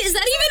hug? Is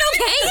that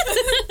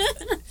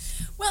even okay?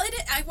 Well,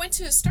 I went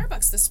to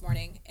Starbucks this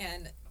morning,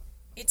 and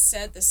it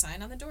said, the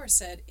sign on the door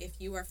said, if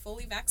you are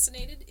fully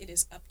vaccinated, it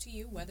is up to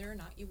you whether or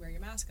not you wear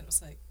your mask. And I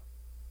was like,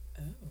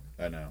 oh.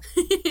 I know.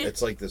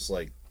 It's like this,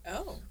 like,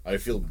 Oh. I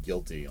feel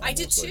guilty. I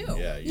did almost, like, too.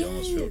 yeah, you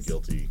almost feel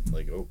guilty.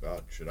 Like, oh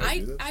God, should I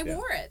do this? I Yeah.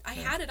 wore it. I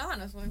had it on.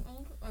 I was like,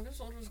 oh, I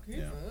guess I'll just keep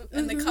it.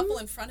 And the couple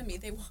in front of me,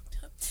 they walked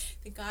up.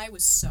 The guy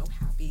was so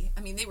happy. I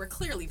mean, they were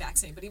clearly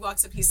vaccinated, but he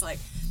walks up. He's like,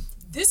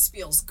 this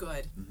feels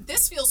good.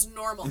 This feels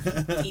normal.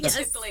 He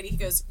tipped the lady. He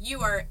goes,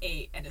 you are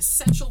an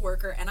essential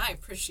worker, and I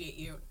appreciate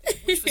you,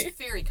 which was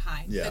very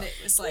kind. Yeah. But it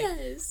was like,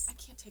 Yes. I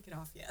can't take it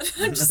off yet.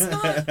 I'm just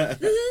not.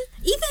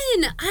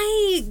 Even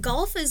I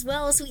golf as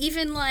well, so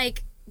even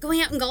like going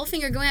out and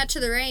golfing or going out to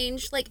the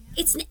range, like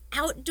it's an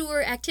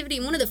outdoor activity,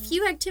 and one of the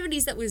few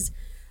activities that was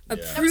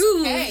approved That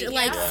was okay,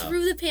 like yeah.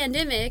 through the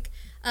pandemic.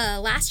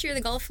 Last year,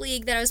 the golf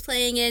league that I was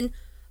playing in,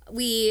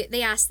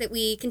 they asked that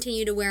we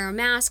continue to wear a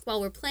mask while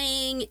we're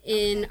playing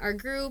in our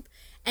group.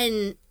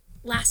 And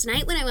last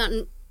night when I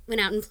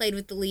went out and played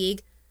with the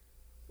league,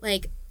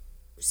 like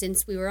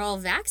since we were all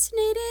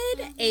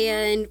vaccinated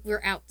and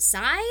we're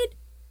outside,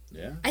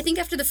 Yeah. I think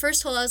after the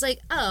first hole I was like,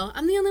 oh,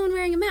 I'm the only one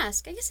wearing a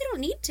mask. I guess I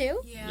don't need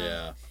to.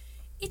 Yeah.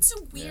 It's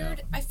a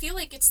weird, I feel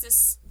like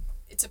it's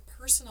a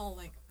personal,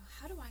 like,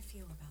 how do I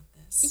feel about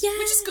this? Yeah.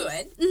 Which is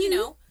good, you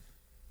know?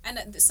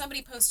 And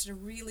somebody posted a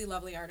really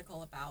lovely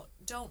article about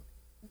don't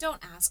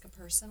ask a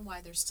person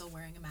why they're still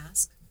wearing a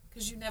mask,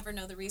 because you never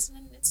know the reason,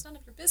 and it's none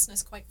of your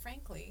business, quite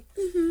frankly.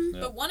 Mm-hmm.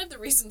 But one of the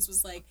reasons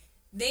was like,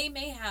 they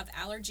may have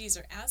allergies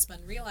or asthma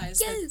and realize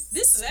that Yes.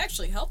 this is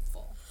actually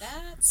helpful.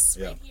 That's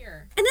right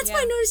here. And that's why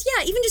I noticed,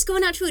 even just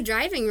going out to a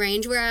driving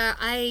range where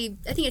I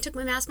think I took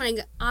my mask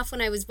off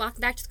when I was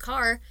walking back to the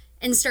car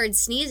and started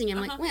sneezing. I'm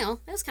like,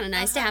 well, that was kind of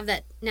nice to have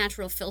that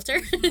natural filter.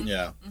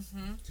 Yeah.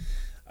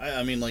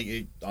 I mean, like,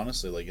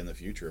 honestly, like, in the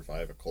future, if I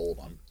have a cold,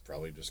 I'm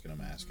probably just going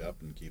to mask up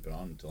and keep it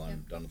on until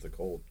I'm done with the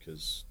cold,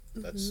 because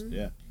that's,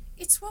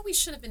 It's what we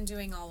should have been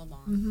doing all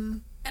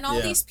along. And all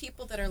these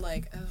people that are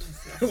like, oh,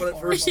 I feel When it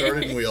first horrible.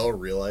 started and we all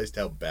realized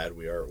how bad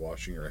we are at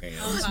washing our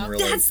hands, and we're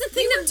That's like, the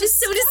thing that was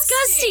so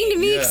disgusting to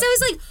me. Yeah. Because I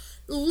was like,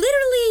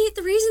 literally,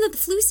 the reason that the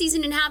flu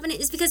season didn't happen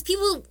is because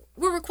people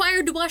were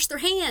required to wash their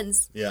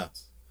hands. yeah.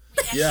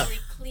 We Yeah. actually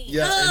clean.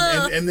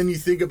 Yeah, and then you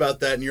think about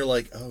that and you're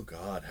like, oh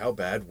God, how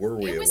bad were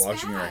we It at was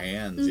washing our bad.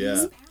 hands? Yeah.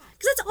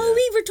 Because that's all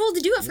we were told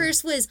to do at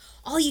first was,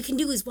 all you can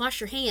do is wash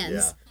your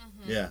hands.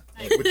 Yeah.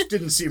 Yeah. Which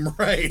didn't seem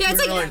right. Yeah,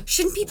 it's We were like,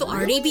 shouldn't people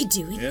already be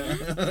doing that?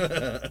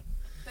 yeah.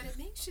 But it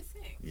makes you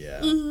think.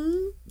 Yeah.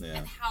 Yeah.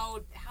 And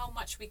how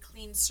much we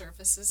clean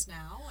surfaces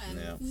now, and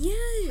Yeah.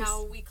 Yes.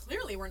 how we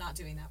clearly were not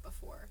doing that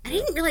before. I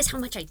didn't realize how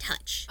much I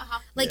touch.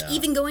 Like, Yeah.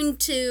 even going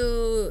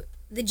to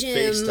the gym.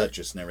 Face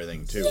touches and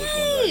everything too. Was one that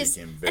I Yes.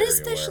 became And very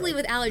especially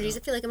aware with of. allergies.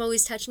 I feel like I'm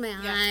always touching my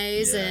Yeah.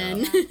 eyes. Yeah.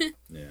 And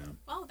Yeah.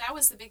 Well, that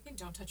was the big thing.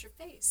 Don't touch your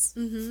face.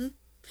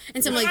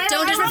 and so I'm like,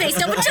 don't touch my face.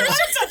 Don't touch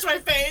Don't touch my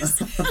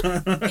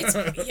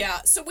face.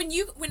 Yeah. So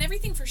when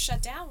everything first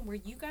shut down, were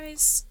you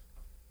guys?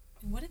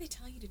 What did they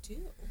tell you to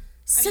do?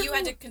 I mean, you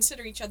had to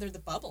consider each other the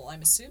bubble.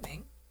 I'm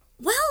assuming.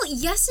 Well,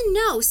 yes and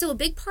no. So a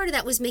big part of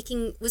that was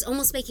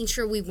almost making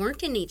sure we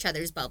weren't in each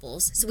other's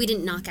bubbles, so we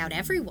didn't knock out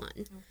everyone.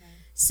 Okay.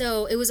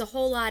 So it was a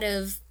whole lot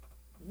of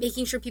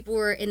making sure people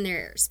were in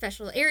their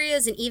special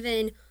areas, and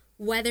even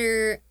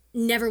weather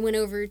never went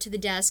over to the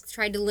desk,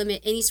 tried to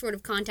limit any sort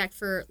of contact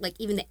for like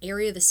even the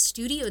area of the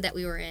studio that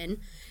we were in.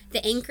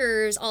 The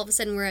anchors all of a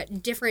sudden were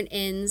at different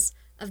ends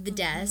of the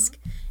desk,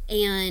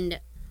 and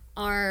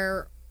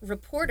our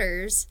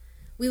reporters,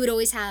 we would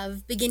always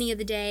have beginning of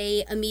the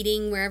day a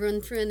meeting where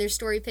everyone threw in their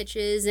story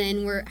pitches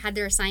and had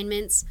their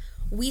assignments.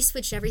 We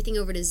switched everything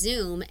over to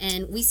Zoom,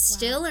 and we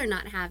still are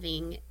not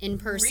having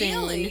in-person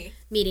Really?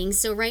 meetings.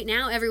 So right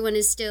now everyone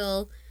is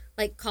still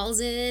like calls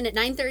in at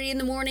 9:30 in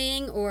the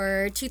morning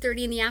or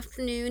 2:30 in the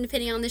afternoon,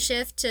 depending on the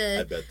shift,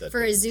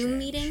 for a Zoom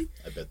meeting.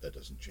 I bet that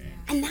doesn't change.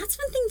 And that's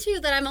one thing too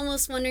that I'm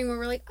almost wondering where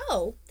we're like,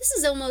 oh, this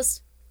is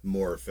almost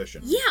more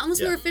efficient. Yeah,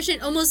 almost more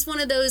efficient. Almost one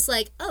of those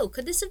like, oh,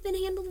 could this have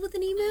been handled with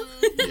an email?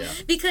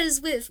 Because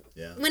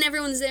when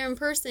everyone's there in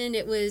person,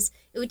 it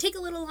would take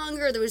a little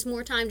longer. There was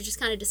more time to just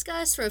kind of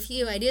discuss, throw a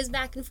few ideas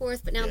back and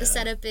forth. But now the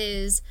setup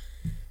is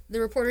the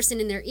reporters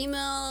send in their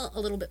email a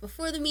little bit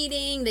before the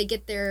meeting. They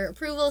get their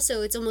approval,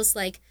 so it's almost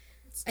like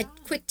a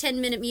quick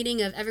 10-minute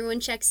meeting of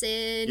everyone checks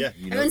in. Yeah,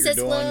 everyone says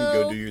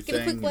hello. Go do your get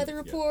thing. A quick weather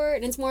report,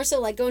 and it's more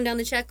so like going down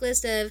the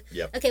checklist of,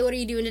 okay, what are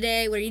you doing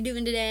today? What are you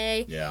doing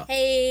today? Yeah.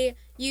 Hey,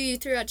 you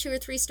threw out 2 or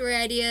 3 story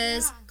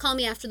ideas. Yeah. Call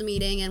me after the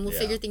meeting, and we'll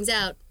figure things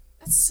out.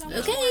 That's so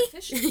much more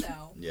efficient,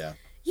 though. Yeah.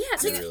 Yeah,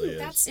 so really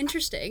that's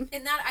interesting.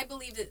 And that, I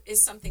believe,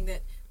 is something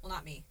that, well,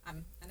 not me.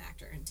 I'm an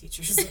actor and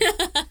teacher, so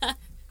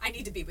I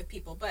need to be with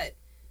people. But,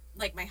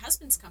 like, my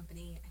husband's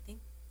company, I think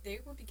they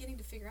were beginning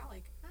to figure out,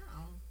 like,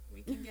 oh,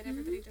 we can get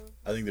everybody to...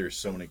 I think there's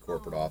so many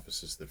corporate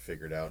offices that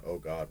figured out, oh,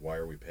 God, why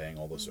are we paying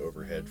all this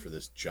overhead for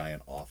this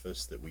giant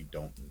office that we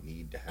don't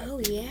need to have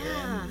people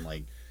in?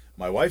 Like,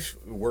 my wife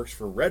works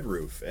for Red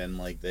Roof, and,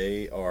 like,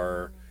 they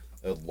are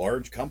a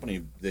large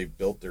company. They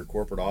built their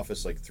corporate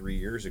office, like, 3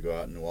 years ago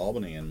out in New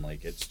Albany, and,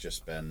 like, it's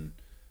just been...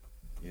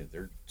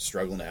 they're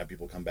struggling to have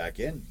people come back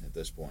in at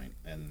this point,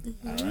 and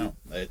I don't know.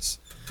 It's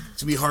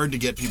gonna be hard to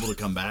get people to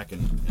come back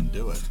and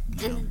do it.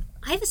 And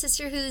I have a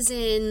sister who's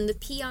in the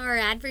PR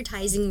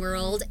advertising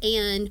world,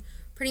 and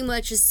pretty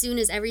much as soon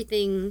as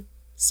everything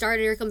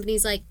started, her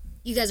company's like,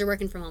 "You guys are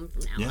working from home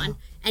from now on."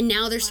 And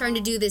now they're starting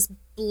to do this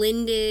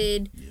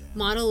blended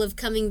model of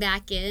coming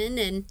back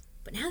in,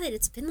 but now that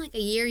it's been like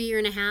a year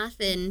and a half,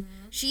 and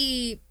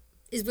she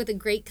is with a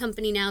great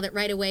company now that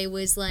right away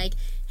was like,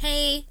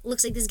 hey,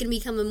 looks like this is going to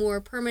become a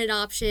more permanent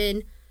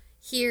option.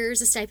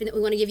 Here's a stipend that we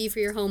want to give you for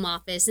your home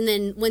office. And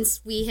then once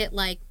we hit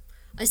like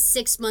a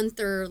 6-month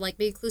or like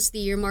maybe close to the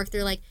year mark,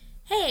 they're like,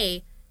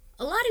 hey,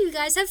 a lot of you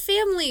guys have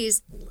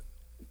families.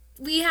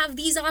 We have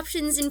these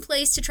options in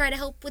place to try to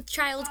help with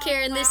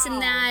childcare and this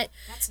and that.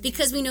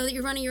 Because we know that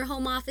you're running your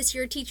home office,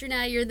 you're a teacher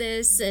now, you're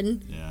this,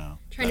 and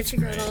trying to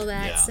figure out all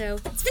that. Yeah. So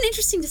it's been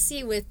interesting to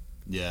see with...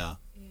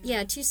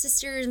 Yeah, 2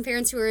 sisters and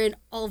parents who are in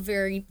all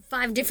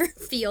 5 different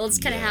fields,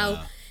 kind of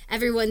how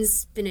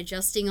everyone's been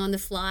adjusting on the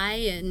fly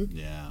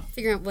and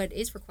figuring out what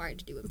is required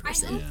to do in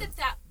person. I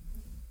hope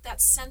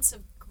that sense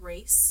of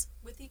grace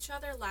with each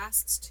other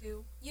lasts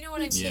too. You know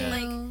what I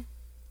mean? Like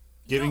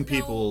giving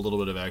people a little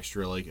bit of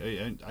extra, like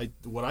I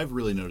what I've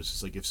really noticed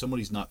is like if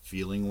somebody's not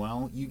feeling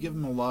well, you give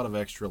them a lot of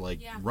extra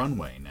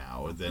runway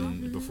now.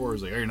 Than before it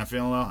was like, oh, you're not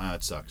feeling well? Ah,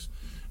 it sucks.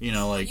 You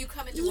know, like you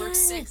come into work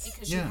sick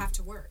because you have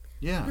to work.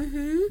 Yeah.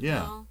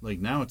 Well, like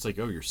now it's like,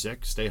 oh, you're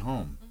sick, stay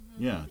home.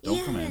 Yeah,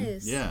 don't come in.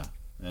 Yeah.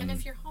 And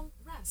if you're home,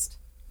 rest.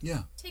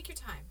 Yeah. Take your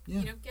time. Yeah.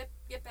 You know, get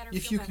better.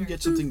 If you can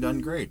get something done,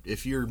 great.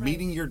 If you're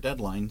meeting your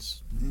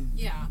deadlines.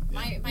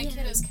 My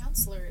kiddo's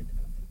counselor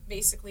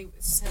basically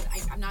said,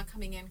 I'm not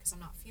coming in because I'm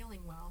not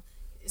feeling well.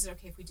 Is it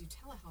okay if we do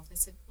telehealth? I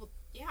said, well,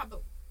 yeah,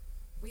 but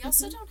we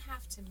also don't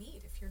have to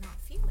meet if you're not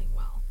feeling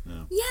well.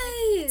 Yeah.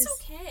 Yes.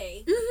 It's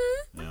okay.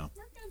 Mm-hmm. Yeah.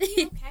 We're going to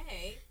be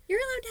okay. You're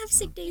allowed to have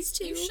sick days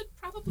too. You should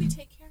probably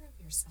take care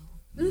of yourself.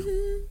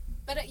 Mm-hmm.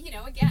 But,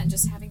 again,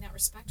 just having that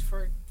respect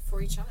for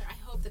each other, I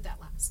hope that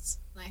lasts.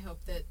 And I hope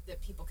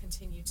that people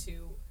continue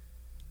to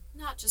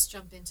not just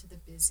jump into the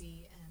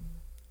busy and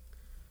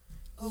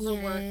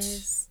overworked,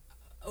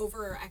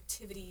 over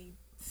activity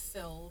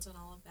filled and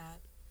all of that.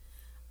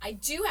 I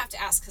do have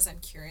to ask, because I'm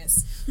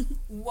curious,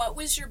 what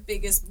was your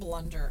biggest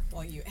blunder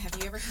have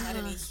you ever had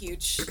any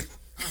huge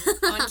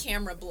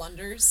on-camera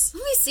blunders?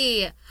 Let me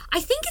see.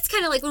 I think it's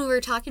kind of like when we were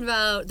talking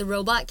about the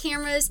robot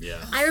cameras.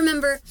 Yeah. I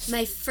remember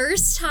my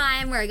first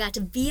time where I got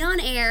to be on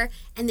air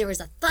and there was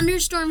a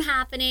thunderstorm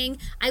happening.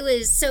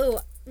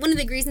 One of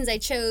the reasons I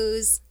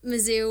chose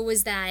Mizzou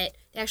was that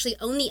they actually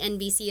own the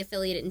NBC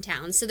affiliate in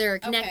town. So they're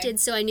connected. Okay.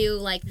 So I knew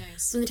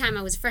from the time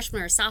I was a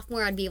freshman or a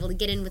sophomore, I'd be able to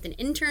get in with an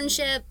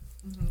internship.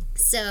 Mm-hmm.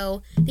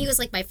 So I think it was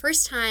like my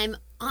first time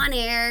on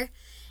air,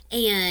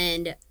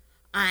 and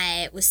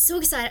I was so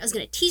excited. I was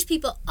going to teach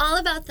people all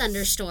about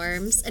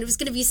thunderstorms, and it was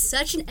going to be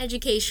such an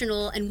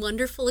educational and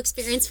wonderful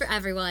experience for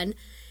everyone.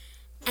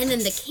 And then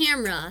the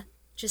camera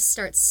just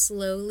starts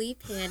slowly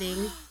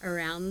panning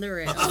around the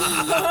room.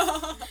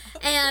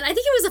 And I think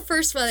it was the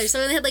first weather, so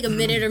I only had like a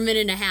minute or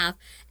minute and a half.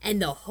 And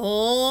the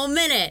whole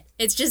minute,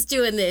 it's just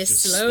doing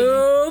this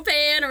slow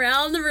pan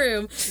around the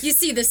room. You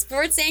see the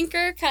sports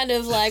anchor kind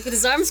of like with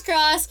his arms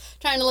crossed,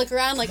 trying to look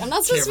around like, I'm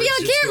not supposed to be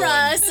on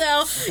camera.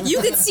 So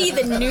you could see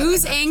the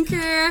news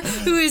anchor,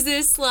 who is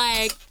this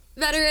like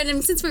veteran.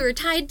 And since we were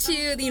tied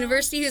to the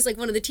university, who's like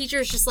one of the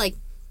teachers, just like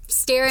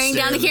staring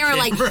down the camera.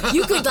 Like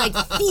you could like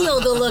feel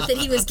the look that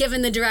he was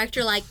giving the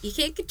director, like, you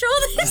can't control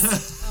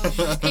this.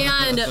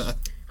 And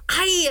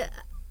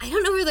I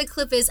don't know where the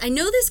clip is. I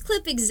know this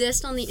clip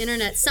exists on the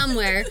internet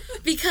somewhere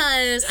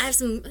because I have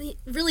some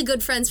really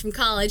good friends from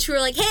college who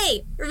are like,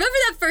 hey, remember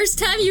that first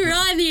time you were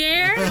on the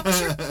air?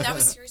 That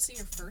was seriously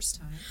your first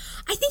time?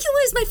 I think it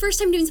was my first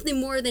time doing something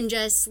more than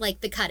just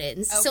like the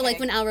cut-ins. So like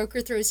Okay. when Al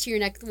Roker throws to your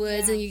neck of the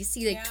woods Yeah. and you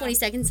see like Yeah. 20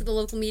 seconds of the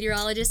local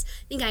meteorologist.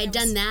 I think I had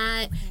done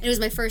that. okay. And it was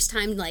my first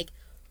time like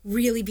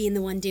really being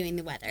the one doing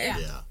the weather. Yeah.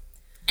 Yeah.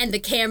 And the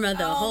camera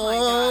the Oh my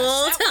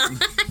whole gosh,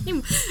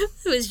 time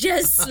was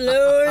just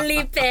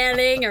slowly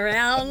panning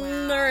around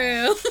the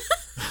room.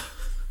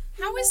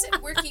 How is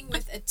it working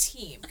with a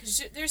team?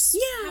 Because there's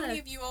Yeah. how many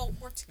of you all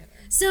work together?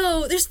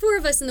 So there's 4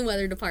 of us in the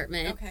weather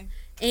department. Okay.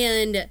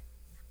 And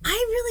I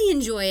really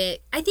enjoy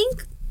it. I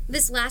think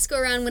this last go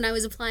around when I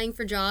was applying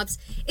for jobs,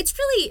 it's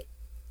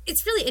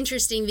really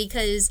interesting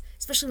because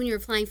especially when you're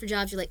applying for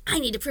jobs, you're like, I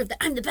need to prove that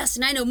I'm the best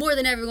and I know more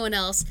than everyone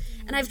else.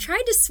 And I've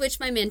tried to switch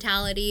my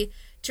mentality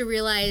to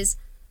realize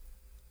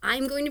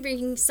I'm going to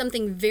bring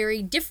something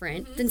very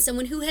different than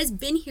someone who has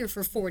been here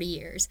for 40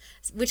 years,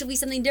 which will be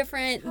something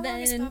different How long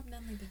has than... Bob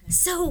Nunley been there?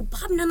 So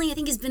Bob Nunley, I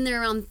think, has been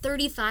there around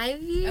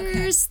 35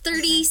 years,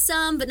 30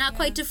 some, but not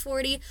quite to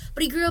 40.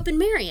 But he grew up in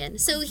Marion,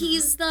 so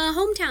he's the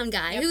hometown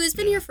guy who has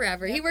been here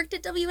forever. He worked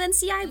at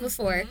WNCI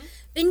before.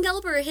 Ben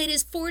Gelber hit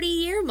his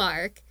 40-year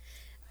mark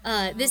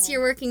this year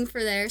working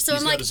for there. So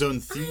He's I'm got like, his own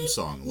theme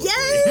song. Luckily.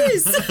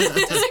 yes!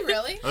 Does he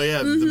really? Oh yeah,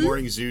 the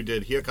Morning Zoo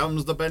did. Here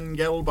comes the Ben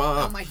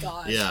Gelba. Oh my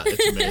gosh. Yeah,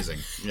 it's amazing.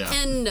 Yeah.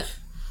 And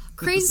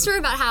crazy story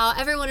about how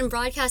everyone in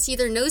broadcast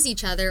either knows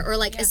each other or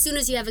like as soon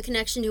as you have a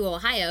connection to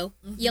Ohio,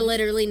 you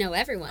literally know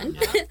everyone.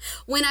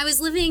 When I was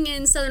living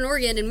in Southern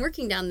Oregon and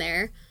working down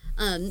there,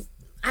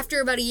 after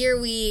about a year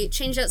we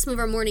changed out some of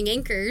our morning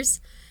anchors,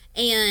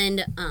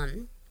 and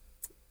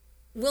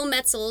Will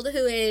Metzold,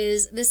 who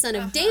is the son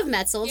of Dave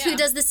Metzold, who Yeah.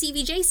 does the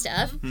CBJ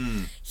stuff,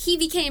 he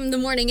became the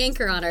morning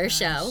anchor on our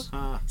show.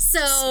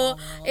 So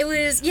it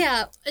was,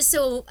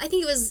 so I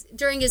think it was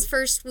during his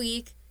first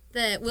week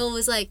that Will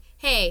was like,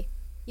 hey,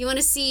 you want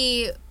to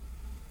see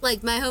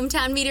like my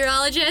hometown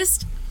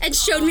meteorologist? And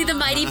showed me the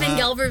Mighty Ben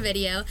Gelber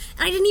video. And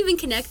I didn't even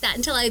connect that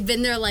until I'd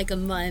been there like a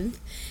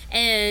month.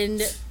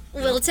 And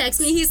Will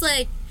texts me, he's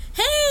like,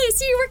 hey,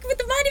 so you're working with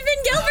the Mighty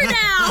Ben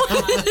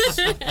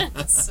Gelber now.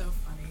 That's so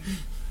funny.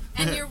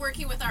 And you're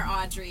working with our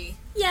Audrey.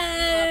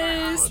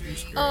 Yes.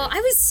 Audrey's great. Oh, I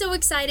was so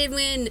excited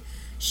when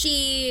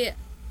she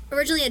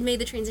originally had made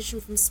the transition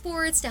from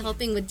sports to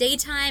helping with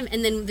daytime,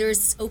 and then there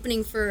was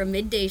opening for a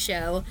midday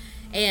show,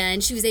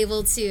 and she was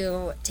able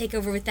to take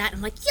over with that.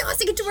 I'm like, yes,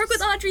 I get to work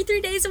with Audrey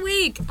 3 days a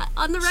week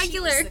on the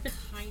regular. She's the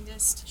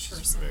kindest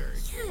person.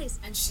 Very. Yes.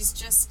 And she's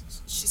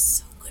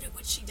so good at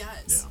what she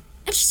does. Yeah.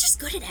 And she's just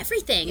good at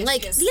everything. Yeah,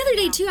 like, she is. the other I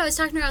day, know. too, I was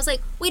talking to her, I was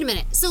like, wait a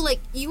minute. So,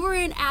 like, you were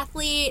an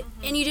athlete,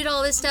 and you did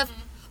all this stuff,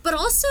 but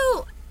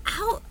also,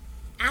 how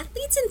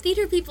athletes and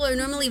theater people are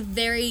normally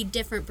very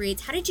different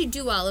breeds. How did you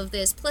do all of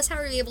this? Plus, how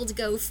are you able to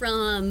go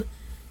from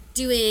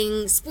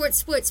doing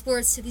sports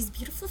to these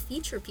beautiful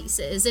feature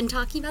pieces and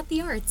talking about the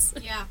arts?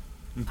 Yeah.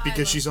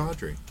 Because she's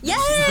Audrey.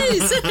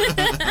 Yes!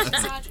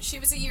 She's Audrey. She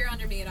was a year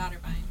under me at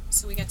Otterbein,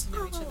 so we got to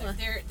know each Oh. other.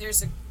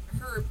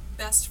 Her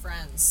best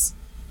friends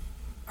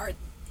are.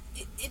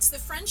 It's the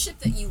friendship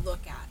that you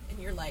look at and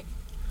you're like,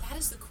 that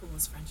is the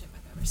coolest friendship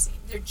I've ever seen.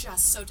 They're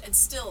just so and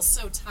still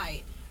so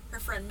tight. Her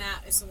friend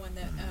Matt is the one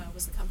that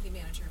was the company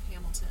manager of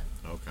Hamilton.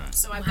 Okay.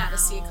 So I've got to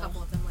see a Wow.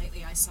 couple of them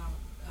lately. I saw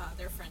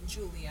their friend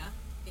Julia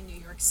in New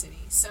York City.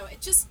 So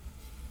it just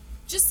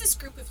this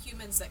group of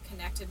humans that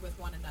connected with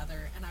one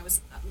another, and I was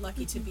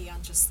lucky to be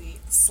on just the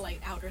slight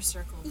outer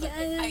circle. But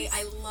Yes.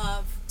 I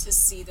love to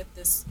see that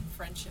this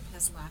friendship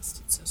has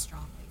lasted so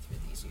strongly through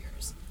these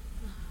years.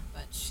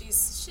 But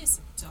she's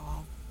a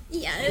doll.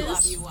 Yes. I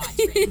love you,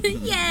 Audrey.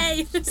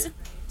 Yay! She's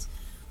great.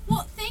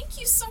 Well, thank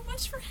you so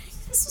much for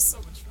this was so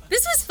much fun.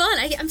 This was fun.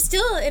 I'm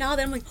still in all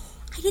that. I'm like,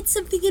 I did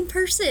something in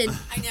person.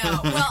 I know.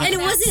 Well, And it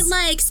that's- wasn't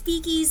like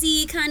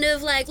speakeasy, kind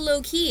of like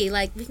low key.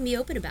 Like, we can be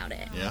open about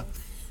it. Yeah.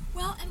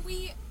 Well, and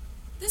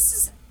this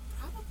is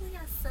probably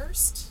our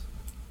first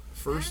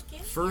back in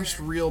First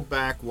here. real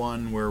back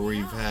one where we've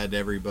Yeah. had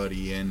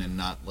everybody in and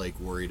not like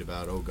worried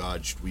about, oh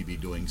God, should we be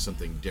doing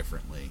something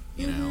differently?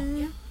 You know.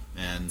 Yeah.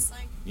 And It's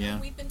like, yeah.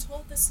 we've been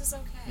told this is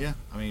okay. yeah,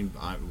 I mean,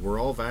 we're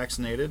all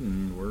vaccinated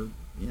and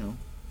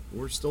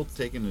we're still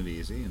taking it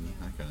easy and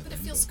that kind of But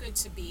thing. it feels good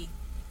to be.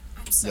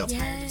 I'm so Yep.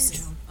 tired Yes. of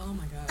Zoom. Oh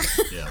my god.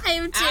 Yeah. I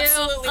am too.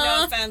 Absolutely no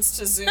Oh, offense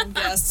to Zoom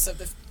guests of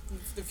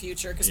the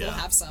future, because we'll Yeah.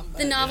 have some. But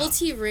the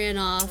novelty ran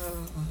off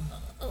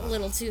a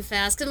little too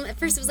fast. 'Cause at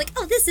first it was like,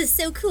 oh, this is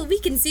so cool. We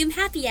can Zoom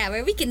happy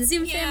hour. We can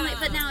Zoom family. Yeah.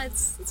 But now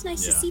it's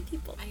nice to Yeah. see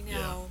people. I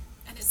know.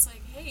 And it's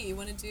like, hey, you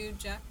want to do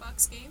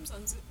Jackbox games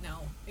on Zoom? No,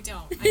 I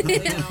don't. I really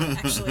don't,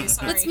 actually.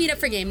 Sorry. Let's meet up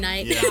for game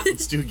night. Yeah,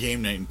 let's do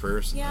game night in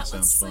person. Yeah, that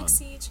sounds let's fun. like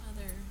see each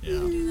other. Yeah.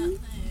 Do that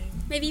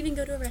thing. Maybe even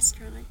go to a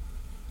restaurant.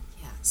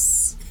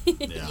 Yes.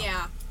 Yeah.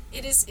 Yeah.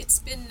 It's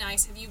been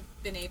nice. Have you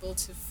been able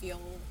to feel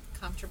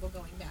comfortable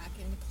going back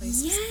into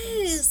places? and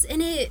things? Yes,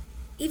 and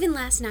even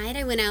last night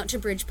I went out to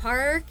Bridge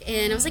Park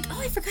and I was like, oh,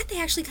 I forgot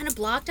they actually kind of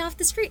blocked off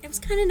the street. It was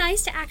kind of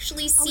nice to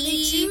actually Oh, they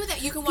see. do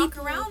that. You can walk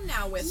people. around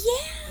now with.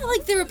 Yeah,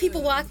 like there were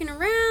people walking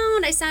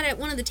around. I sat at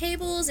one of the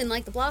tables in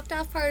like the blocked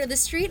off part of the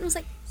street and was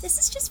like, this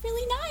is just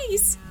really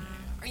nice.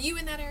 Are you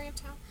in that area of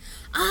town?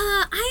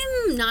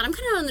 I'm not. I'm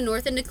kind of on the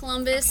north end of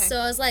Columbus, Okay. so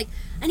I was like,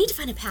 I need to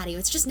find a patio.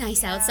 It's just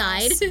nice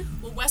outside.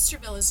 Well,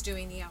 Westerville is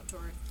doing the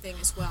outdoor thing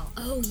as well.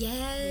 Oh,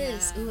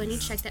 yes. Yes. Ooh, I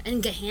need to check that.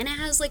 And Gahanna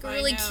has, like, a I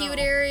really know. cute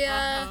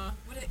area.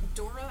 What is it?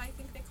 Dora, I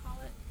think they call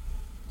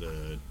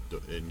it.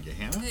 In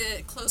Gahanna?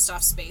 The closed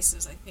off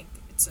spaces, I think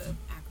it's an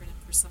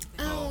acronym for something.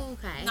 Oh,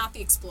 okay. Not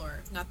the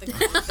Explorer, not the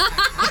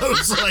I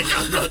was like,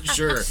 I'm not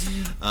sure.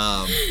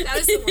 That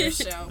is the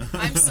worst show.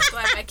 I'm so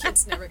glad my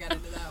kids never got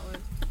into that one.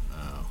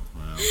 Oh,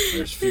 well,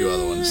 there's a few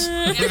other ones.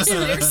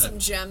 There's some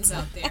gems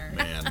out there.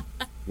 Man,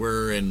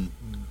 we're in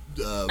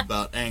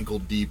about ankle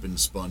deep in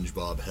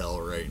SpongeBob hell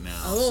right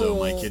now. So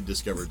my kid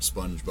discovered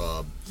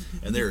SpongeBob,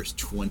 and there's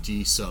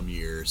 20-some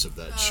years of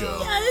that show.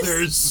 Yes.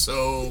 There's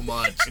so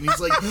much. And he's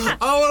like,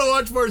 I want to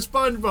watch more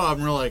SpongeBob.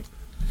 And we're like,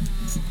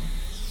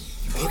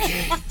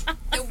 okay.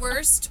 The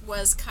worst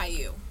was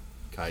Caillou.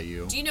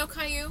 Caillou. Do you know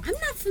Caillou? I'm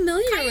not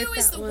familiar Caillou with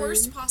is that the one.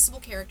 worst possible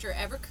character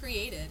ever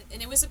created,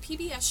 and it was a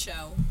PBS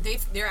show.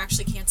 They're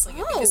actually canceling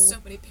it Oh. because so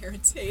many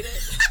parents hate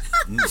it.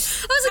 I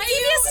was like,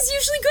 PBS is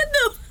usually good,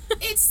 though.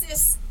 It's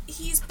this.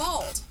 He's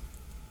bald.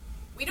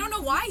 We don't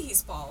know why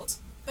he's bald,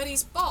 but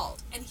he's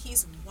bald, and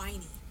he's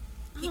whiny.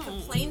 He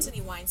complains and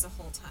he whines the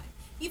whole time.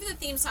 Even the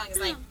theme song is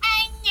like,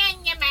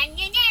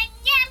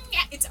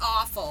 it's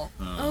awful.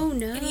 Oh,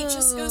 no. And he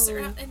just goes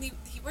around and he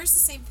wears the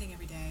same thing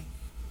every day.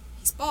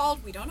 He's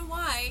bald. We don't know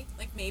why.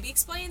 Like, maybe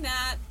explain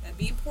that. That'd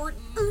be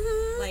important.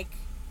 Like,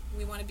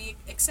 we want to be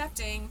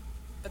accepting,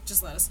 but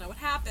just let us know what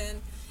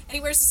happened. And he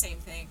wears the same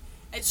thing.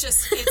 It's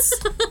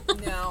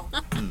no.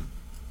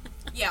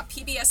 Yeah,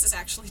 PBS is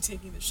actually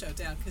taking the show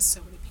down because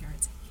so many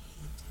parents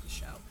hate the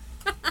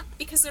show.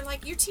 Because they're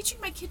like, you're teaching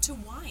my kid to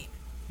whine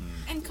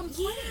and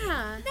complain.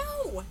 Yeah.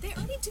 No, they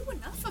already do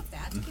enough of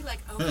that to be like,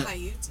 oh,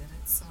 Caillou did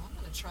it, so I'm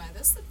going to try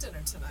this at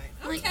dinner tonight.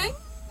 Like- Okay,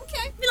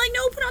 okay. Be like,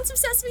 no, put on some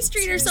Sesame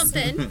Street or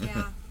something.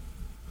 Yeah.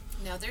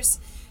 No,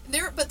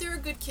 but there are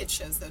good kid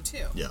shows though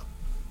too. Yeah.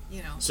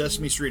 You know.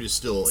 Sesame Street is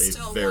still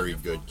Still a very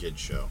wonderful. good kid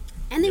show.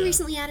 And they Yeah.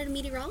 recently added a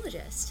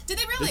meteorologist. Did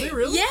they really? Did they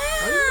really? Yeah.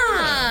 I didn't know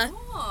that.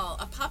 Oh,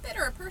 a puppet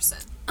or a person?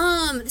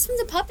 This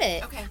one's a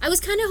puppet. Okay. I was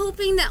kind of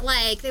hoping that,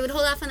 like, they would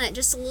hold off on that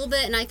just a little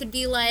bit and I could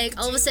be, like,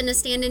 all of a sudden a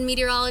stand-in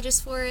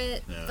meteorologist for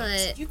it. Yeah.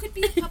 But, You could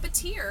be a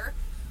puppeteer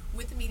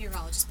with a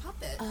meteorologist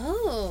puppet.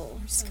 oh,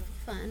 this could be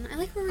fun. I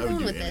like where we're I would going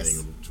do with this.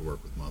 anything to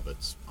work with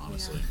Muppets,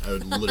 honestly. I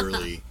would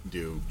literally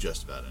do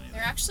just about anything.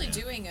 They're actually Yeah.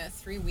 doing a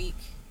 3-week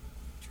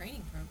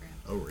training program.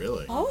 Oh,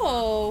 really?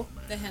 Oh.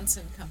 Man. The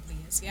Henson Company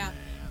is, yeah. Man.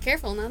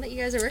 Careful, now that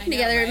you guys are working know,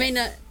 together, it right? may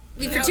not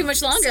be for No, too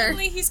much longer.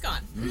 Suddenly he's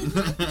gone.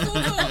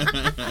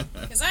 Cool.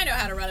 Because I know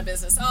how to run a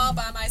business all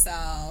by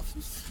myself.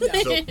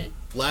 No. So,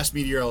 last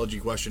meteorology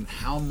question.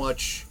 How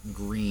much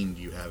green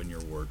do you have in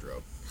your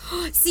wardrobe?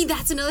 See,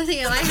 that's another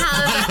thing that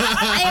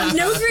I have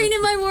no green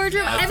in my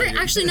wardrobe. I figured.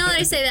 Actually, now that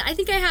I say that, I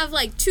think I have,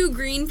 like, 2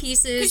 green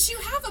pieces. Because you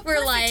have a We're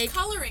perfect like-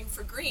 coloring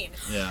for green.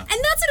 Yeah. And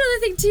that's another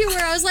thing, too,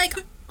 where I was like,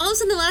 all of a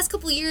sudden the last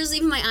couple of years,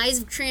 even my eyes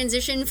have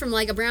transitioned from,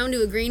 like, a brown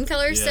to a green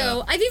color. Yeah.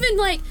 So I've even,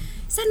 like,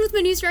 sat with my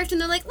news director,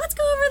 and they're like, let's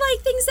go over,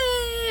 like, things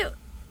that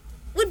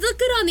would look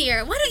good on the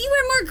air. Why don't you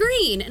wear more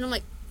green? And I'm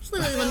like, there's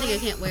literally one thing I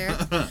can't wear.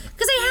 Because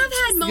I have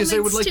had moments, Because they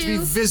would like too. to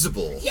be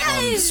visible on the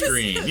Yes.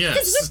 screen. Because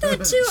Yes. with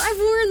that too, I've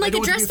worn like I a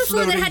don't dress want to be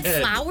before that had floating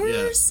head.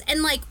 flowers,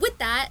 and like with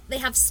that they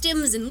have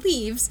stems and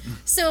leaves.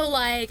 So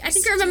like I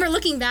think I remember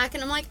looking back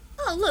and I'm like,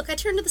 oh look, I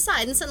turned to the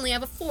side and suddenly I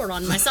have a 4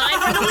 on my side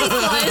where the leaf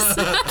was.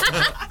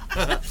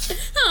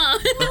 Huh.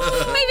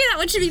 Maybe that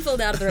one should be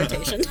pulled out of the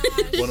rotation.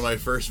 One of my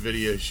first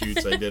video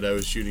shoots I did, I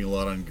was shooting a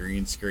lot on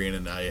green screen,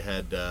 and I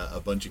had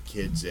a bunch of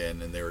kids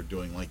in, and they were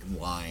doing like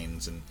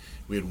lines, and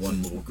we had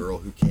one little girl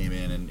who came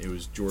in, and it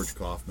was George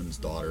Kaufman's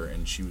daughter,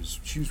 and she was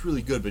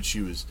really good, but she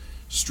was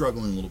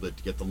struggling a little bit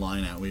to get the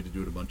line out. We had to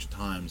do it a bunch of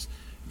times.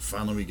 And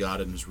finally we got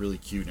it, and it was really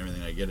cute and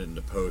everything. I get it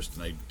into post,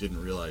 and I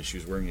didn't realize she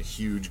was wearing a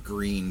huge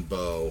green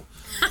bow,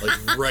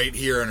 like right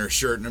here on her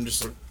shirt, and I'm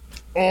just like,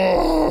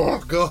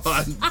 oh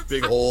god,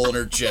 big hole in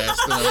her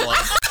chest, and I'm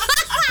like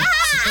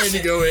trying to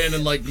go in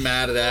and like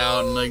mat it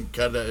out and like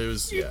cut it. It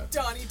was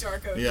Donnie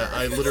Darko. yeah.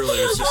 I literally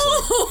was just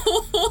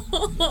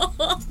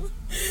like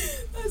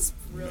That's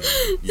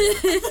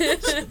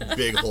brilliant.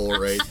 big hole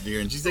right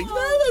here, and she's like,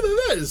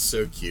 that is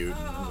so cute.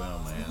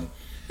 Oh man,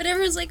 But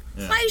everyone's like,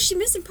 Yeah. why is she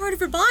missing part of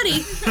her body?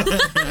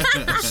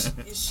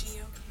 Is she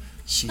okay?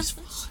 she's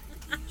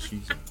fine.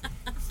 She's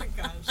Oh my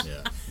gosh.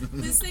 yeah.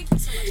 Liz, thank you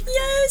so much.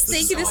 Yes, This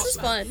thank is you. This was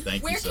awesome. fun.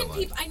 Thank Where you so can much.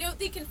 people? I know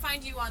they can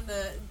find you on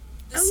the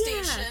Oh,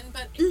 yeah. station,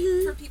 but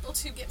Mm-hmm. for people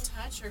to get in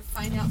touch or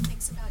find out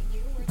things about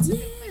you, where's a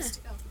good place to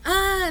go?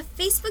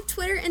 Facebook,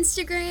 Twitter,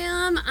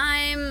 Instagram.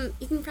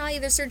 You can probably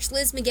either search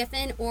Liz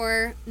McGiffin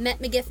or Met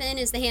McGiffin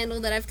is the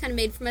handle that I've kind of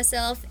made for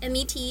myself.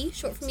 MET,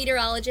 short for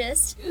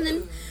meteorologist. And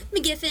then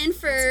McGiffin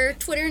for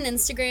Twitter and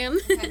Instagram.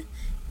 Okay.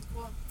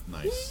 Cool.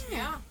 Nice,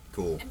 Yeah.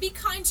 cool. And be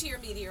kind to your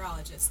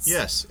meteorologists.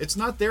 Yes, it's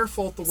not their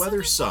fault the not weather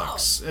their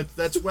sucks.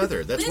 That's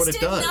weather. That's Liz what it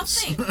did does.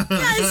 nothing.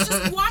 Yeah, it's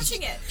just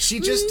watching it. She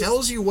just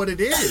tells you what it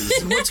is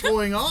and what's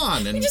going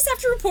on, and You just have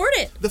to report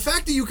it. the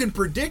fact that you can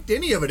predict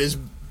any of it is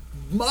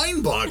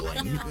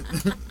mind-boggling.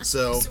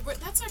 So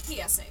that's our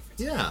PSA for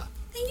today. yeah.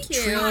 Thank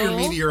Treat you. your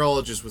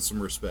meteorologists with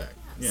some respect.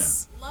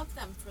 Yes. Love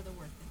them for the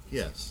work that they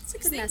Yes. do. It's a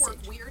Because good they message. work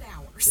weird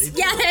hours.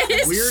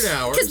 Yes. Weird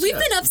hours. Because we've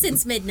yes. been up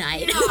since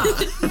midnight.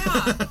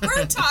 Yeah.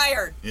 We're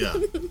tired. Yeah. My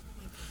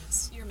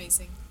goodness, you're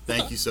amazing.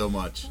 Thank you so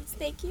much.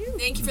 Thank you.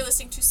 Thank you for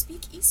listening to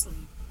Speak Easily,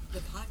 the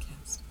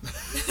podcast.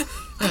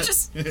 I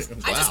just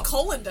Wow.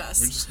 coloned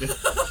us. We're just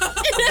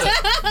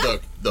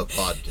the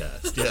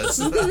podcast. Yes.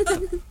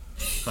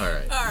 All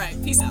right. All right.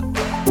 Peace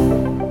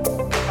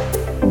out.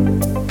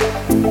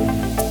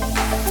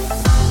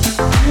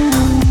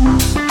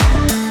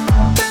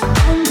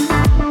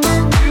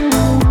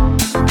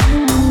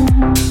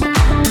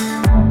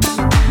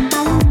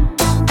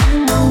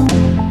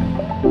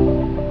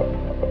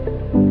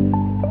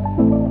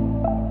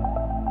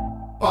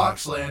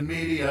 Boxland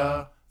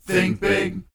Media. Think big.